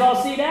you guys all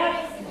see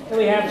that? So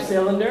we have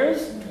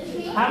cylinders.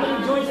 How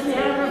many joints do we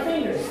have in our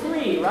fingers?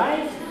 3,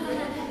 right?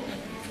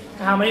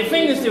 How many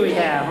fingers do we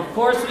have? Of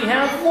course, we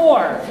have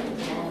 4.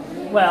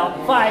 Well,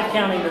 5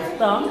 counting the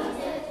thumb.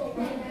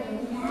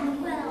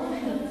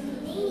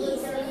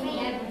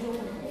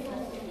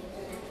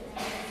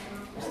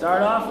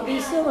 Start off with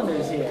these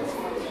cylinders here.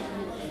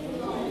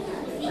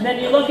 And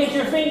then you look at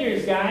your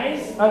fingers,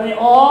 guys. Are they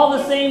all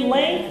the same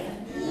length?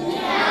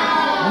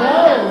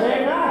 No,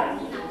 they're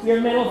not.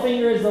 Your middle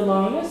finger is the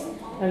longest,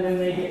 and then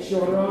they get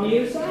shorter on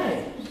either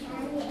side.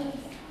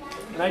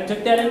 And I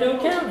took that into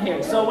account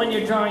here. So when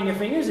you're drawing your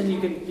fingers, and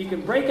you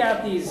can break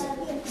out these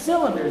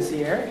cylinders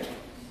here,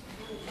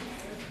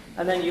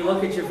 and then you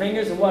look at your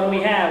fingers, and what do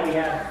we have? We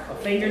have a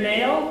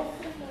fingernail,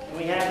 and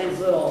we have these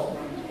little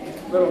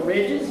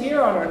ridges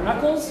here on our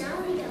knuckles,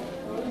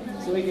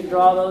 so we can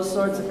draw those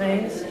sorts of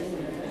things.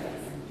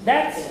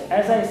 That's,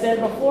 as I said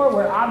before,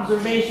 where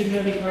observation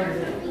really comes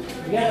in.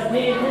 You got to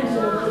pay attention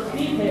to those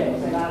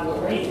details about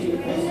the ratio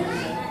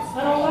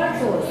and all that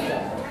sort of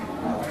stuff.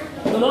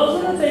 So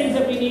those are the things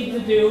that we need to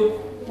do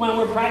when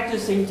we're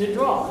practicing to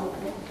draw.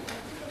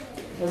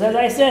 Because as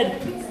I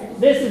said,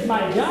 this is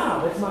my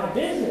job. It's my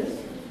business.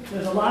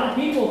 There's a lot of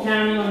people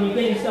counting on me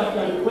getting stuff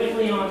done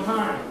quickly on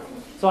time.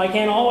 So I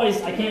can't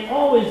always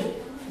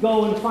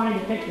go and find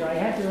a picture. I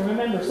have to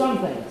remember some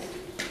things.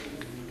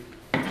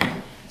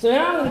 So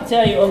now I'm going to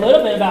tell you a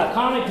little bit about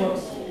comic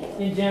books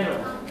in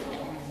general.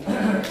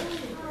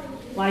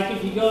 Like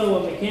if you go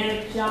to a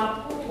mechanic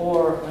shop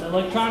or an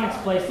electronics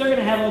place, they're going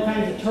to have all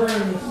kinds of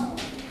terms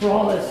for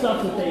all the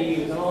stuff that they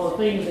use and all the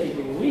things they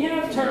do. We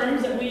have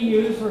terms that we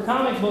use for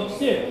comic books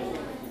too.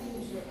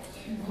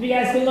 You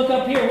guys can look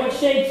up here. What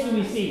shapes do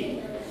we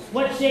see?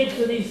 What shapes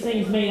are these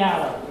things made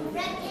out of?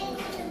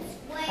 Rectangles and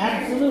squares.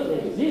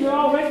 Absolutely. These are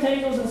all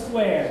rectangles and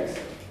squares.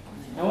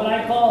 And what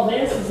I call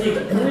this is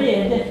a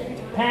grid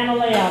panel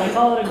layout. I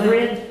call it a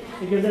grid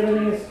because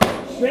everything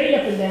is straight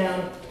up and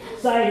down,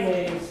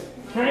 sideways,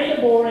 kind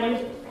of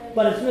boring,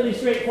 but it's really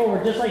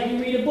straightforward, just like you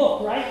read a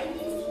book, right?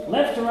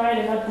 Left to right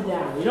and up to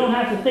down. You don't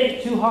have to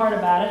think too hard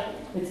about it.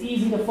 It's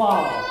easy to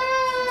follow.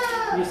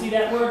 You see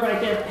that word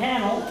right there,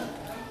 panel,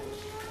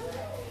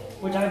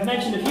 which I've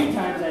mentioned a few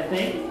times, I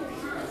think.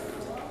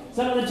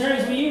 Some of the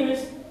terms we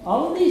use,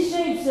 all of these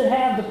shapes that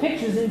have the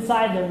pictures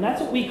inside them,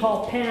 that's what we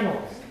call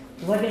panels.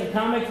 Just like in a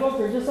comic book,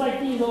 or just like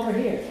these over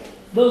here.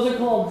 Those are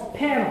called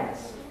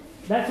panels.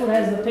 That's what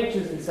has the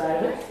pictures inside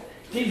of it.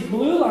 These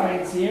blue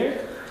lines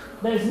here,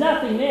 there's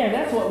nothing there.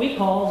 That's what we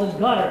call the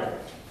gutter.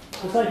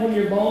 Just like when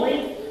you're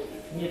bowling,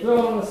 and you throw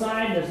it on the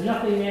side, there's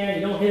nothing there,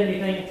 you don't hit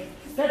anything.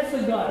 That's the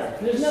gutter.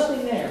 There's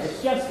nothing there.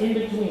 It's just in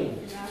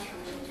between.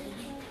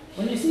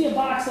 When you see a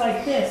box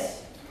like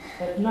this,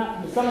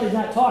 somebody's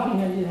not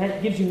talking and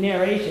it gives you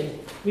narration,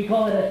 we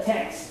call it a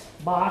text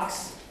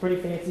box. Pretty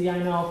fancy, I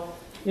know.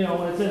 You know,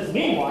 when it says,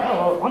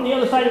 meanwhile, or on the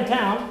other side of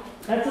town,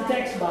 that's a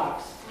text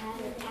box.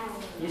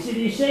 You see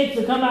these shapes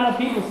that come out of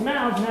people's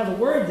mouths and have the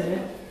words in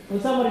it.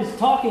 When somebody's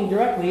talking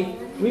directly,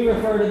 we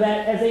refer to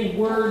that as a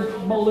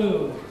word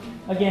balloon.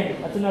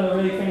 Again, that's another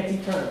really fancy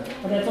term,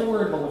 but that's a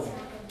word balloon.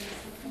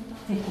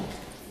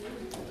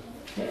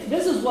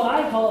 This is what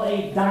I call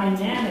a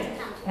dynamic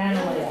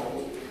panel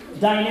layout.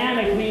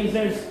 Dynamic means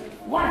there's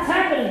lots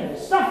happening.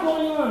 There's stuff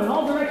going on in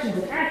all directions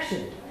of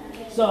action.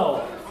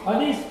 So,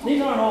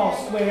 these aren't all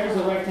squares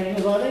or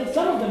rectangles, are they?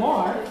 Some of them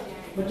are.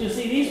 But you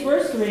see, these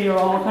first three are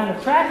all kind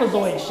of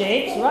trapezoid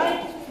shapes,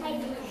 right?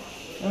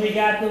 And we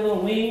got the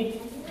little wing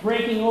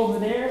breaking over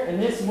there,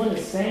 and this one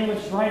is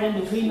sandwiched right in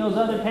between those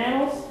other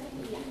panels.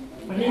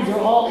 And these are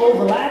all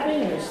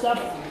overlapping, and there's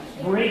stuff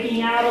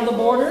breaking out of the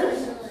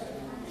borders.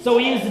 So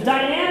we use the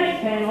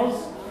dynamic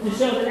panels to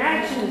show that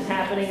action is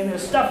happening and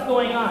there's stuff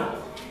going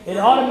on. It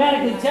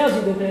automatically tells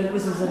you that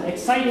this is an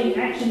exciting,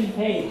 action-y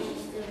page,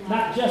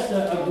 not just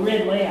a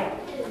grid layout.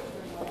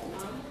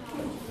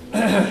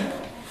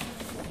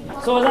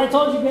 So as I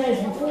told you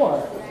guys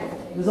before,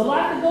 there's a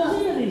lot that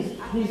goes into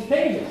these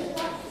pages,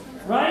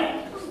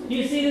 right?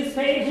 You see this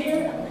page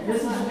here?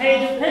 This is a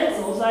page of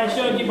pencils I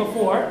showed you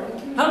before.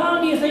 How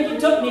long do you think it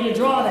took me to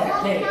draw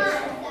that page?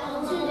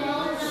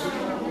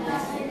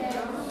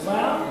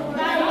 Well,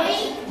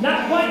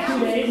 not quite 2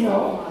 days,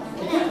 no.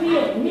 It took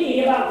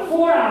me about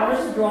 4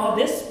 hours to draw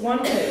this one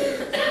page.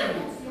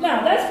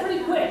 Now, that's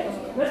pretty quick.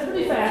 That's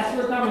pretty fast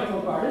for a comic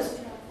book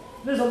artist.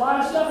 There's a lot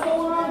of stuff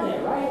going on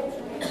there, right?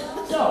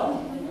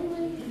 So,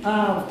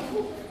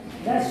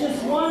 that's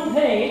just one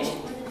page.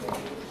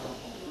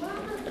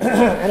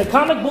 And a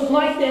comic book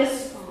like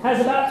this has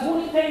about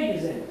 20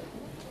 pages in it.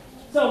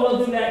 So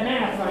we'll do that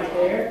math right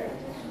there.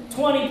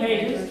 20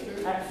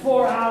 pages at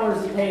 4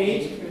 hours a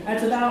page.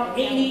 That's about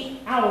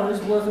 80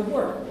 hours worth of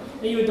work.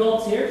 Now you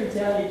adults here can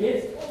tell your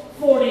kids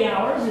 40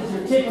 hours is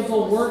your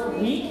typical work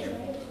week.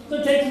 So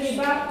it takes me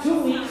about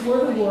 2 weeks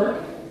worth of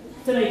work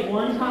to make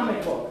one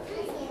comic book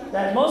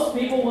that most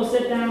people will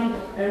sit down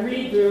and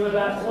read through in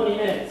about 20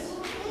 minutes.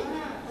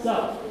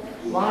 So,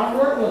 a lot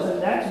of work goes in.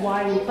 That's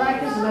why we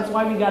practice, and that's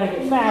why we got to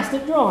get fast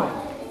at drawing.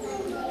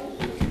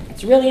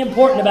 It's really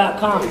important about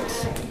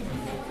comics.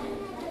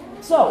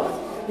 So,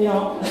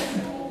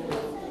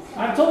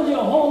 I've told you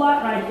a whole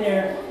lot right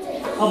there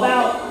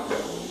about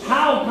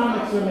how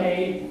comics are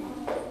made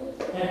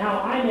and how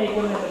I make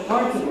them and the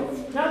parts of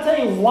them. Now I'll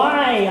tell you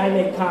why I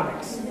make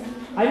comics.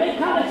 I make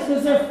comics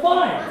because they're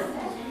fun.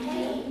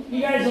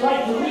 You guys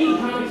like to read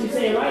comics, you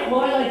say, right?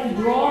 Well, I like to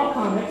draw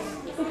comics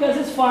because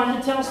it's fun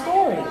to tell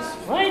stories,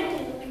 right?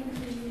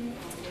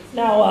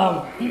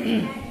 Now,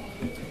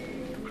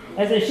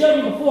 as I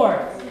showed you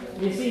before,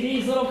 you see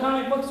these little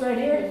comic books right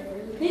here?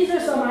 These are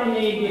some I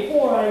made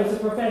before I was a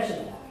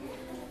professional.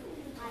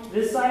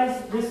 This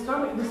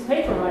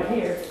paper right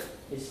here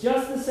is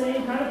just the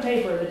same kind of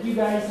paper that you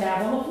guys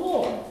have on the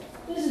floor.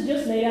 This is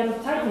just made out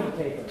of typing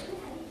paper.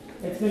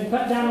 It's been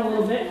cut down a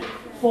little bit,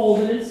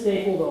 folded and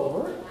stapled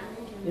over.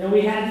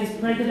 We had these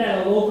printed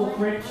at a local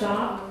print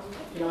shop.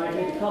 I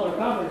did the color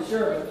coverage,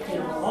 sure, but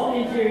all the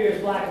interior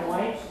is black and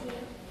white.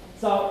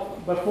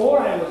 So before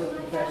I was a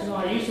professional,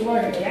 I used to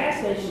work at gas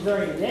stations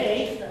during the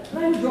day, and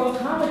I would draw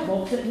comic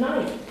books at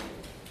night.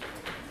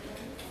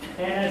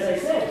 And as I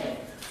said,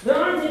 there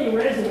aren't any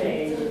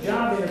resumes or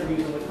job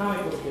interviews in the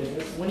comic book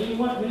business. When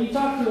you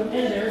talk to an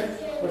editor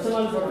or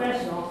someone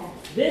professional,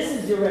 this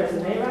is your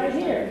resume right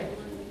here.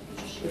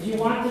 If you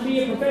want to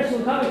be a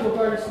professional comic book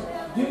artist,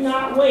 do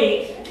not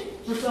wait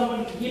for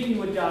someone to give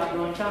you a job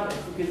drawing comics,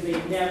 because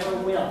they never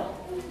will.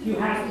 You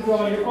have to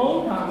draw your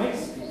own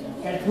comics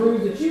and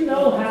prove that you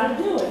know how to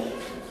do it.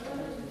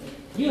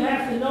 You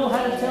have to know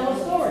how to tell a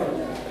story.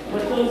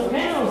 With those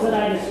panels that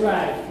I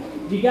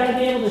described, you got to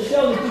be able to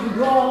show that you can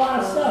draw a lot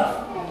of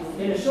stuff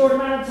in a short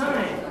amount of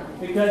time,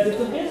 because it's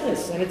a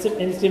business and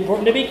it's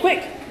important to be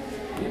quick.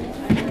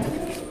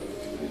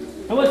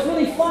 And what's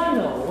really fun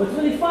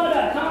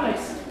about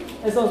comics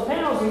is those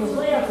panels and those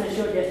layouts I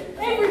showed you.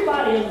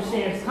 Everybody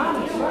understands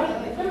comics, right?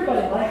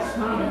 Everybody likes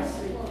comics.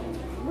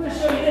 I'm going to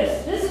show you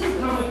this. This is a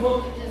comic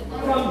book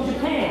from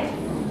Japan.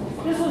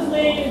 This was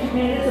made in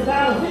Japan. It's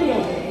about a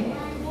video game,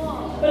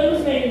 but it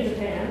was made in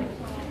Japan.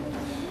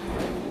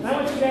 And I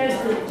want you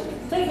guys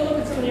to take a look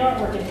at some of the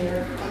artwork in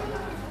here.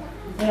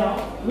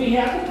 We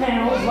have the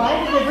panels,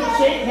 right? The different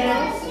shaped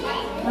panels,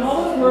 and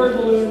all the word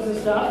balloons and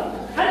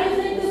stuff. How do you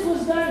think this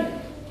was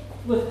done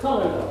with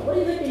color, though? What do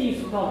you think they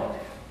used for color?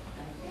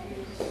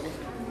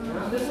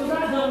 This was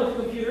not done with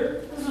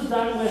computer. This was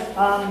done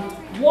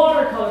with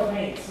watercolor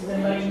paints. Does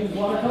anybody use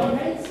watercolor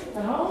paints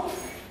at home?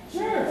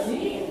 Sure,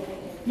 see?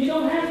 You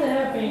don't have to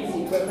have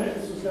fancy equipment.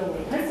 This was done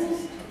with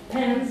pencils,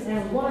 pens,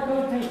 and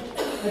watercolor paint.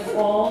 That's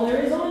all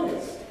there is on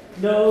this.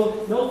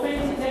 No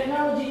fancy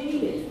technology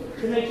needed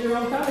to make your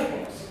own comic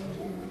books.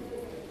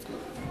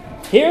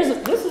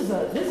 This is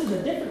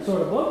a different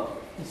sort of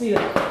book. You see the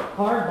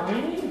hard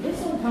binding? This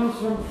one comes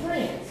from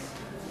France.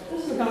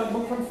 This is a comic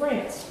book from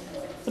France.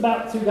 It's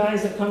about two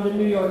guys that come to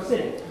New York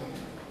City.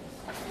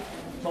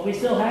 But we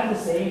still have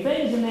the same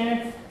things in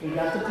there. We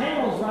got the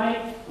panels,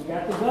 right? We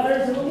got the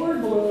gutters and the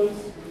word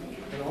balloons,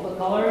 and all the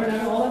color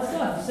and all that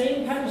stuff. The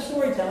same kind of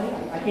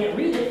storytelling. I can't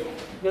read it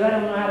because I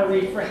don't know how to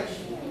read French.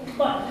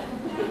 But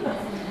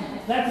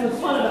that's what's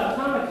fun about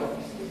comic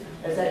books,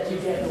 is that you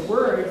get the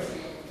words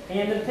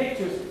and the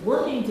pictures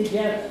working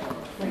together.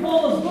 Like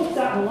all those books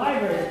out in the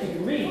library that you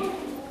can read,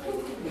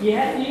 you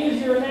have to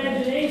use your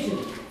imagination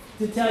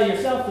to tell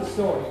yourself the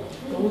story.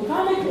 But with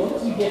comic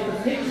books, you get the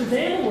pictures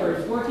and the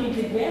words working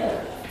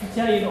together to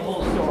tell you the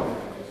whole story.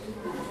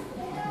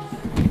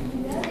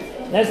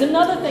 There's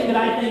another thing that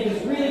I think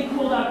is really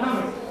cool about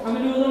comics. I'm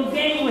going to do a little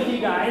game with you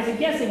guys, a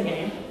guessing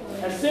game.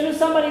 As soon as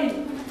somebody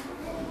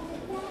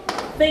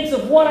thinks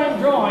of what I'm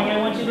drawing, I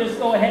want you to just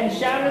go ahead and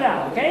shout it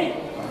out, okay?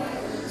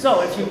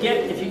 So if you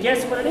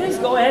guess what it is,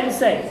 go ahead and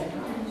say it.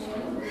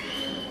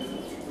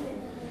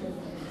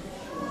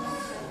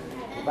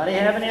 Anybody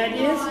have any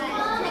ideas?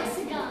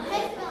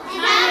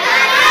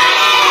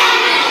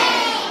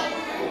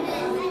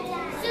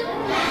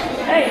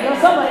 Hey, you know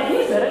somebody,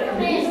 he said it.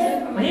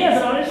 He has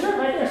it on his shirt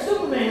right there,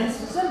 Superman's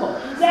symbol.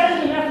 So I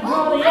didn't even have to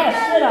draw the S,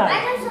 did I?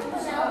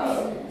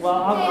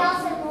 Well,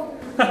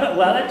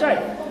 well, that's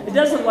right. It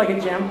does look like a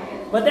gem,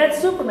 but that's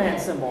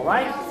Superman's symbol,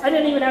 right? I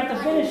didn't even have to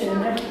finish it,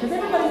 because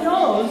everybody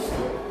knows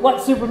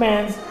what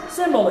Superman's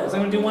symbol is.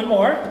 I'm going to do one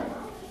more.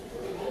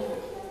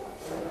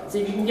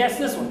 See if you can guess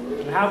this one,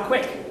 and how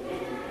quick.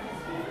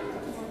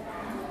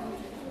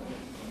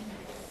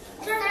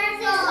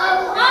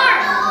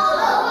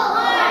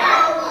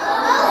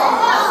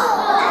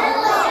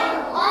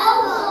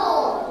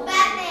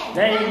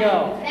 There you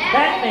go.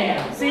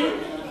 Batman. See?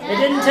 It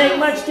didn't take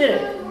much, did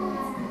it?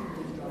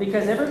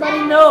 Because everybody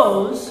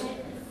knows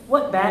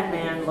what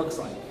Batman looks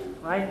like,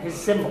 right? His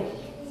symbol.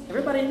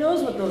 Everybody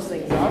knows what those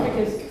things are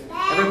because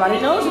everybody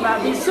knows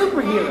about these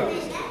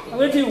superheroes. I'm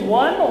going to do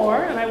one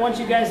more, and I want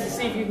you guys to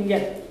see if you can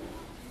get it.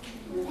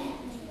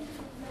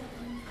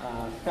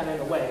 Kind of in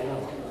the way, I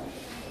know.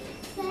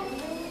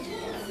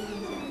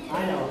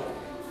 I know.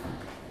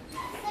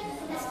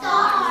 The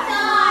star.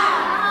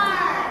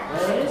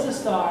 There is a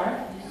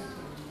star.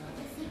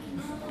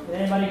 Did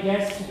anybody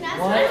guess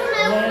what?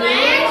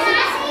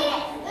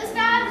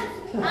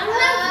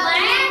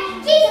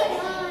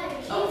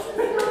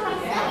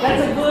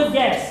 That's a good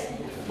guess.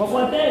 But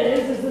what that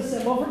is the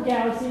symbol for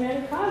Galaxy Man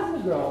and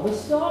Cosmic Girl, the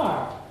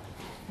star.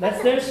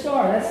 That's their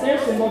star. That's their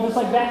symbol, just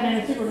like Batman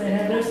and Superman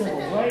have their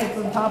symbols, right? It's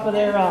on top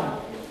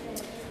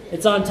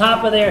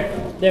of their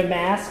their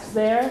masks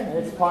there.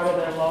 It's part of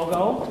their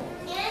logo.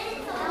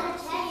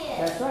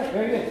 That's right.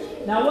 Very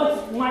good. Now,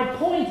 what's my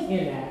point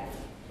in that?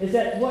 Is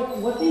that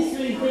what these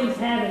three things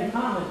have in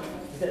common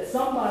is that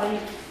somebody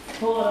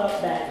thought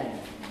up Batman.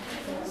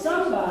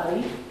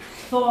 Somebody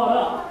thought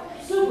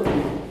up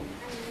Superman.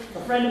 A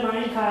friend of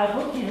mine, Kyle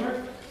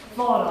Bookkeeper,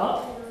 thought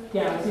up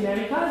Galaxy Man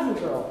and Cosmic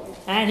Girl.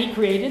 And he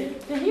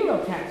created the hero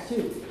cats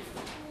too.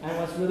 And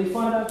what's really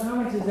fun about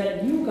comics is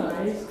that you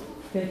guys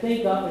can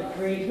think up and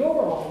create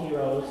your own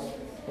heroes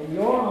and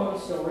your own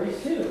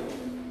stories too.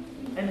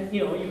 And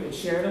you can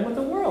share them with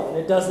the world. And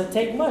it doesn't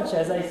take much,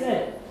 as I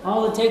said.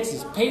 All it takes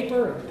is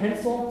paper and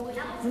pencil,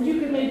 and you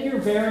can make your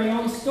very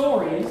own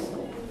stories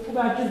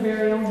about your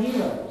very own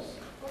heroes.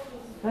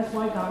 That's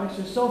why comics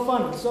are so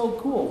fun and so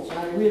cool, and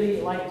I really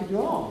like to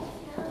draw them.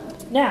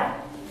 Now,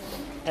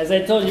 as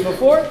I told you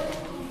before,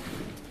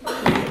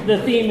 the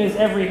theme is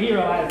every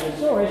hero has a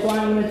story, so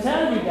I'm going to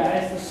tell you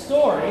guys the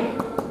story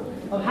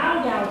of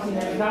how Galaxy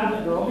Man and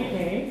Cosmic Girl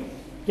became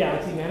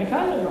Galaxy Man and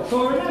Cosmic Girl.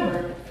 So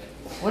remember,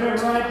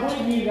 whenever I point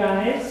to you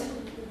guys,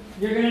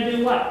 you're going to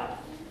do what?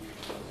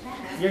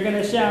 You're going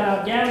to shout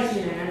out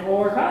Galaxy Man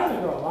or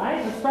Cosmic Girl,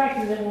 right? Let's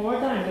practice it one more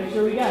time. Make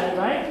sure we got it,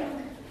 right?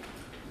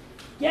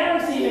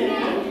 Galaxy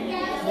Man.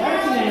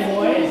 Galaxy Man,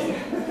 boys.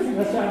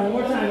 Let's try one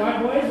more time. All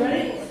right, boys,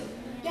 ready?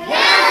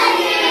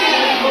 Galaxy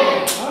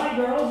Man. All right,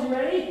 girls, you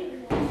ready?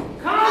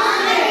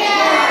 Cosmic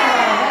Girl.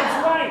 That's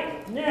right.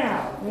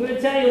 Now, I'm going to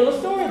tell you a little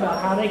story about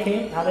how they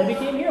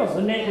became heroes.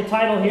 The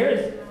title here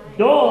is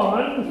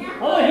Dawn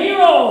of a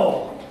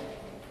Hero.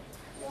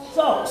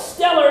 So,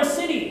 Stellar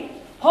City,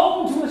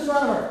 home to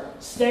astronomer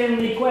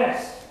Stanley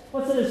Quest.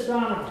 What's an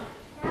astronomer?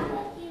 Person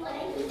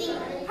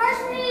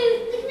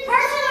who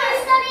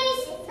studies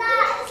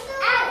the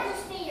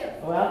atmosphere.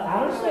 Well,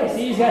 outer space.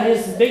 He's got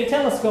his big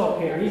telescope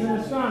here. He's an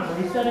astronomer.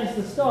 He studies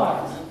the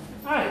stars.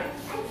 All right.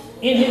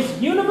 In his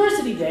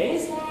university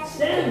days,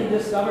 Stanley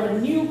discovered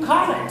a new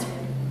comet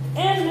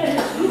and met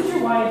his future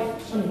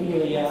wife,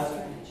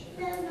 Amelia.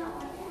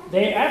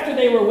 After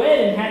they were wed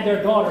and had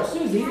their daughter,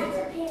 Susie,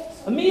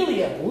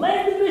 Amelia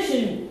led the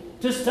mission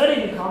to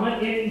study the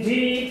comet in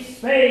deep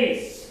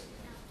space,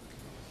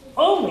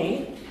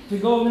 only to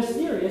go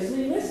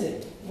mysteriously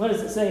missing. What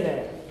does it say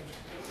there?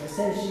 It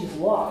says she's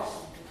lost.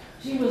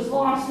 She was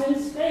lost in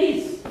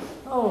space.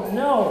 Oh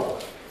no.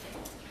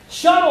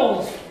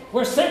 Shuttles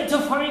were sent to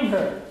find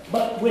her,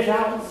 but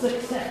without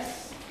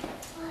success.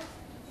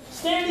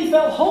 Stanley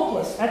felt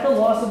hopeless at the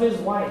loss of his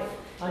wife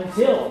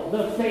until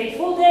the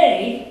fateful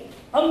day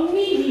a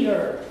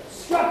meteor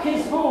struck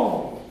his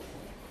home.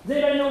 Does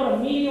anybody know what a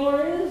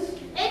meteor is?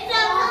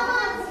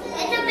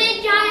 It's a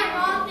big giant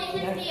rock that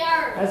hits the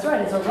earth. That's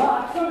right, it's a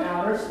rock from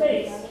outer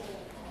space.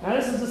 Now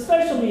this is a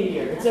special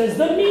meteor. It says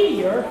the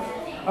meteor,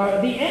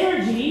 or the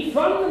energy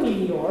from the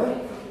meteor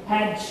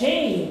had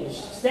changed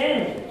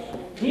Stanley.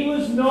 He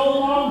was no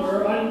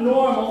longer a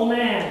normal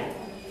man.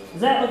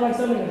 Does that look like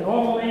something a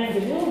normal man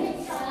could do?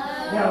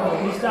 No,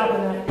 he's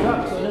stopping that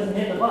truck so it doesn't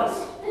hit the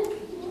bus.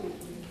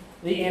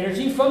 the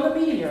energy from the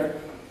meteor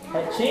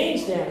had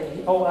changed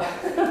Stanley.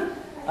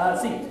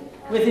 See,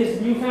 with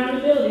his newfound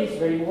abilities,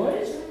 ready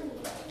boys?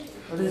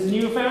 With his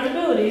newfound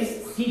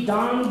abilities, he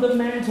donned the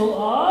mantle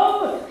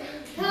of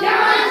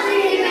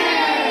Galaxy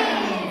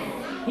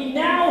Man! He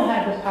now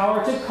had the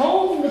power to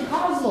comb the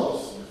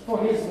cosmos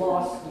for his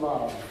lost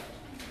love.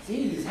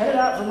 See, he's headed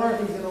out from Earth.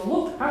 He's going to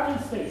look out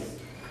in space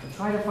and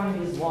try to find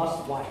his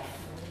lost wife.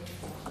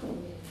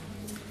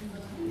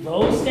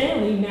 Though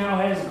Stanley now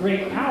has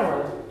great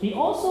power, he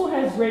also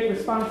has great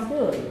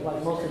responsibility,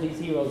 like most of these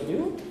heroes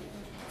do,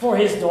 for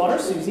his daughter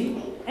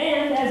Susie,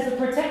 and as the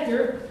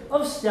protector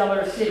of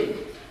Stellar City.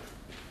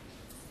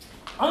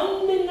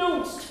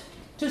 Unbeknownst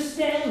to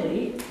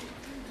Stanley,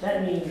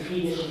 that means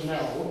he didn't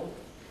know,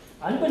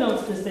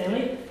 unbeknownst to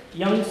Stanley,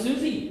 young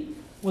Susie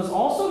was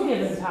also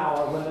given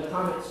power when the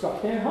comet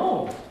struck their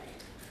home.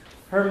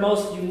 Her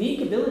most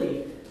unique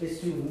ability is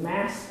to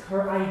mask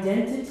her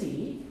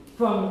identity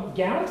from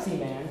Galaxy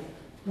Man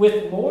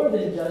with more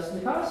than just the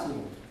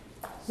costume.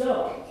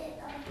 So,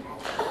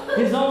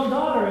 his own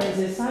daughter is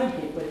his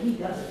sidekick, but he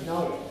doesn't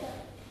know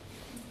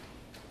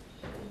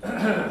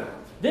it.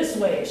 This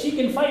way, she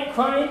can fight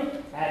crime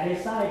at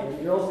his side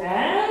with girls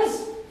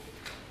as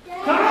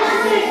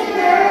Cosmic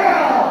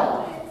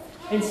Girl!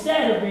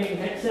 Instead of being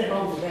sent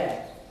home to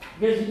bed.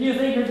 Because do you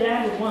think her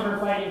dad would want her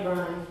fighting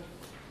crime?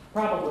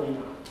 Probably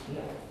not.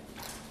 No.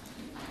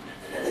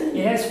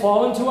 It has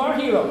fallen to our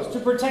heroes to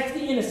protect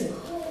the innocent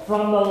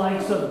from the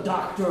likes of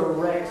Dr.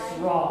 Rex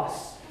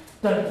Ross,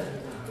 dun, dun,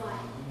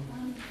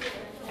 dun,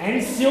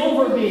 and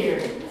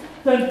Silverbeard,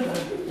 dun, dun,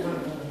 dun,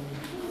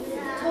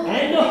 dun,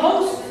 and the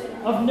host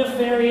of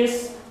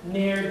nefarious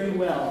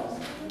ne'er-do-wells.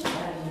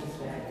 That means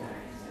bad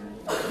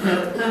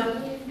guys.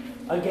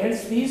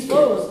 Against these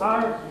foes,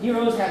 our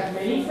heroes have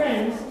many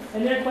friends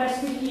in their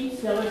quest to keep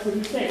Stellar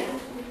City safe,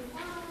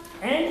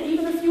 and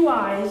even a few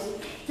eyes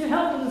to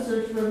help in the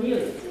search for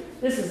Amelia.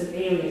 This is an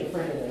alien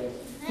friend of theirs.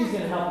 He's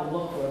going to help them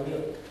look for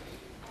Amelia.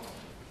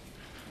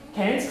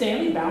 Can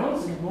Stanley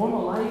balance his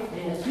normal life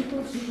and a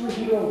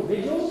superhero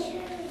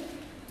vigil?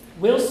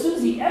 Will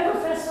Susie ever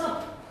fess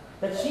up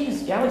that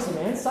she's Galaxy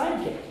Man's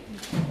sidekick?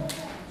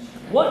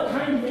 What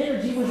kind of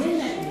energy was in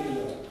that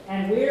video?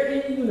 And where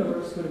in the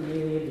universe could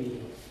Amelia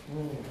be?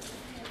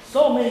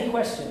 So many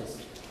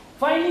questions.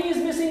 Finding his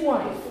missing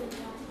wife,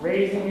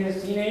 raising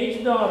his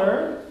teenage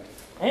daughter,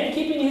 and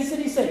keeping his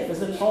city safe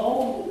is a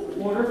tall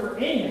order for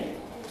any man.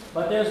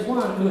 But there's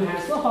one who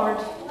has the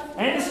heart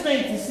and the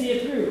strength to see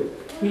it through.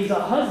 He's a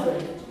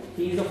husband.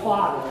 He's a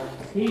father.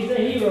 He's a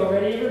hero.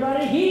 Ready,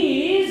 everybody?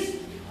 He's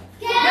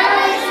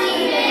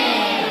Galaxy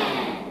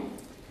Man!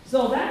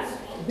 So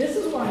this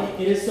is why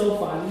it is so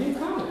fun to do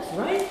comics,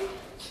 right?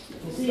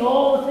 You see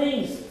all the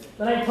things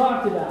that I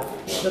talked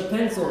about. The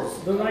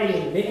pencils, the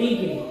writing, the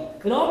inking.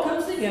 It all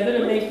comes together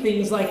to make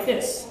things like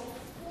this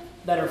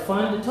that are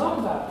fun to talk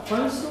about,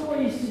 fun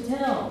stories to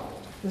tell.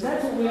 Because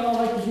that's what we all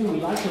like to do. We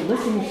like to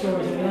listen to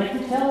stories and we like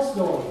to tell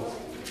stories.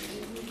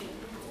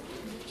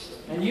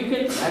 And you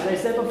can, as I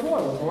said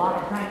before, with a lot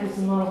of practice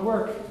and a lot of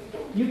work,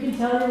 you can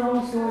tell your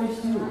own stories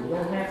too. You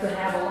don't have to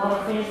have a lot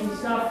of fancy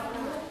stuff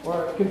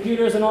or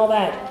computers and all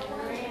that.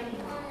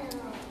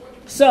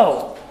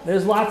 So,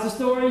 there's lots of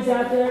stories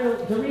out there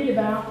to read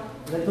about.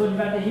 As I told you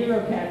about the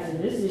hero cats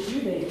in this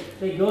issue,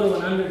 they go to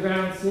an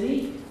underground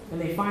city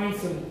and they find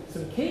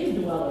some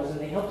cave dwellers and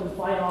they help them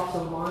fight off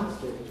some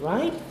monsters,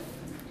 right?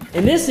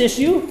 In this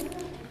issue,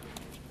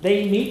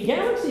 they meet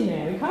Galaxy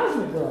Man and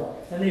Cosmic Girl,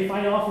 and they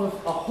fight off with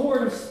a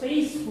horde of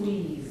space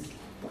fleas.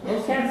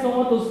 Those cats don't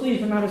want those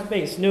fleas from outer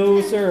space.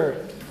 No,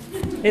 sir.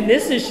 In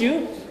this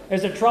issue,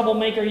 there's a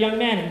troublemaker young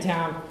man in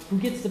town who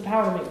gets the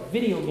power to make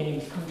video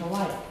games come to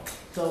life.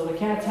 So the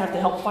cats have to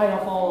help fight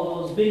off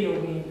all of those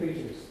video game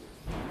creatures.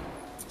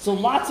 So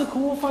lots of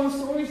cool, fun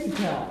stories to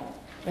tell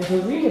and to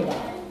read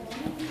about.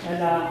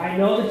 And I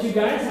know that you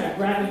guys have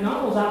graphic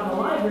novels out in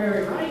the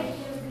library, right?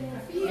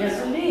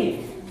 Yes,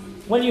 indeed.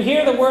 When you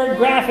hear the word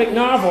graphic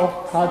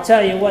novel, I'll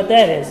tell you what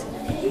that is.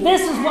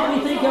 This is what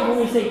we think of when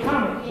we say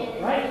comic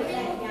book, right?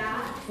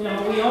 You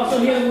know, we also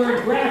hear the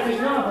word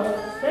graphic novel.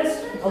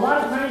 That's a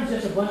lot of times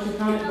just a bunch of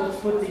comic books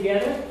put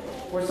together,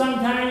 or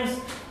sometimes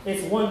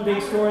it's one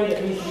big story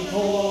that needs to be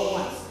told all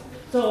at once.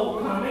 So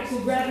comics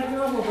and graphic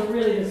novels are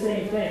really the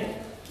same thing.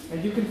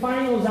 And you can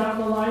find those out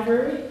in the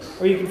library,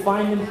 or you can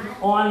find them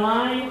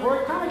online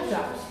or at comic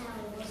shops.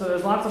 So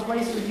there's lots of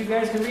places that you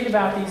guys can read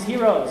about these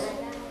heroes.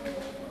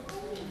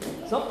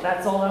 So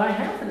that's all that I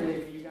have for today.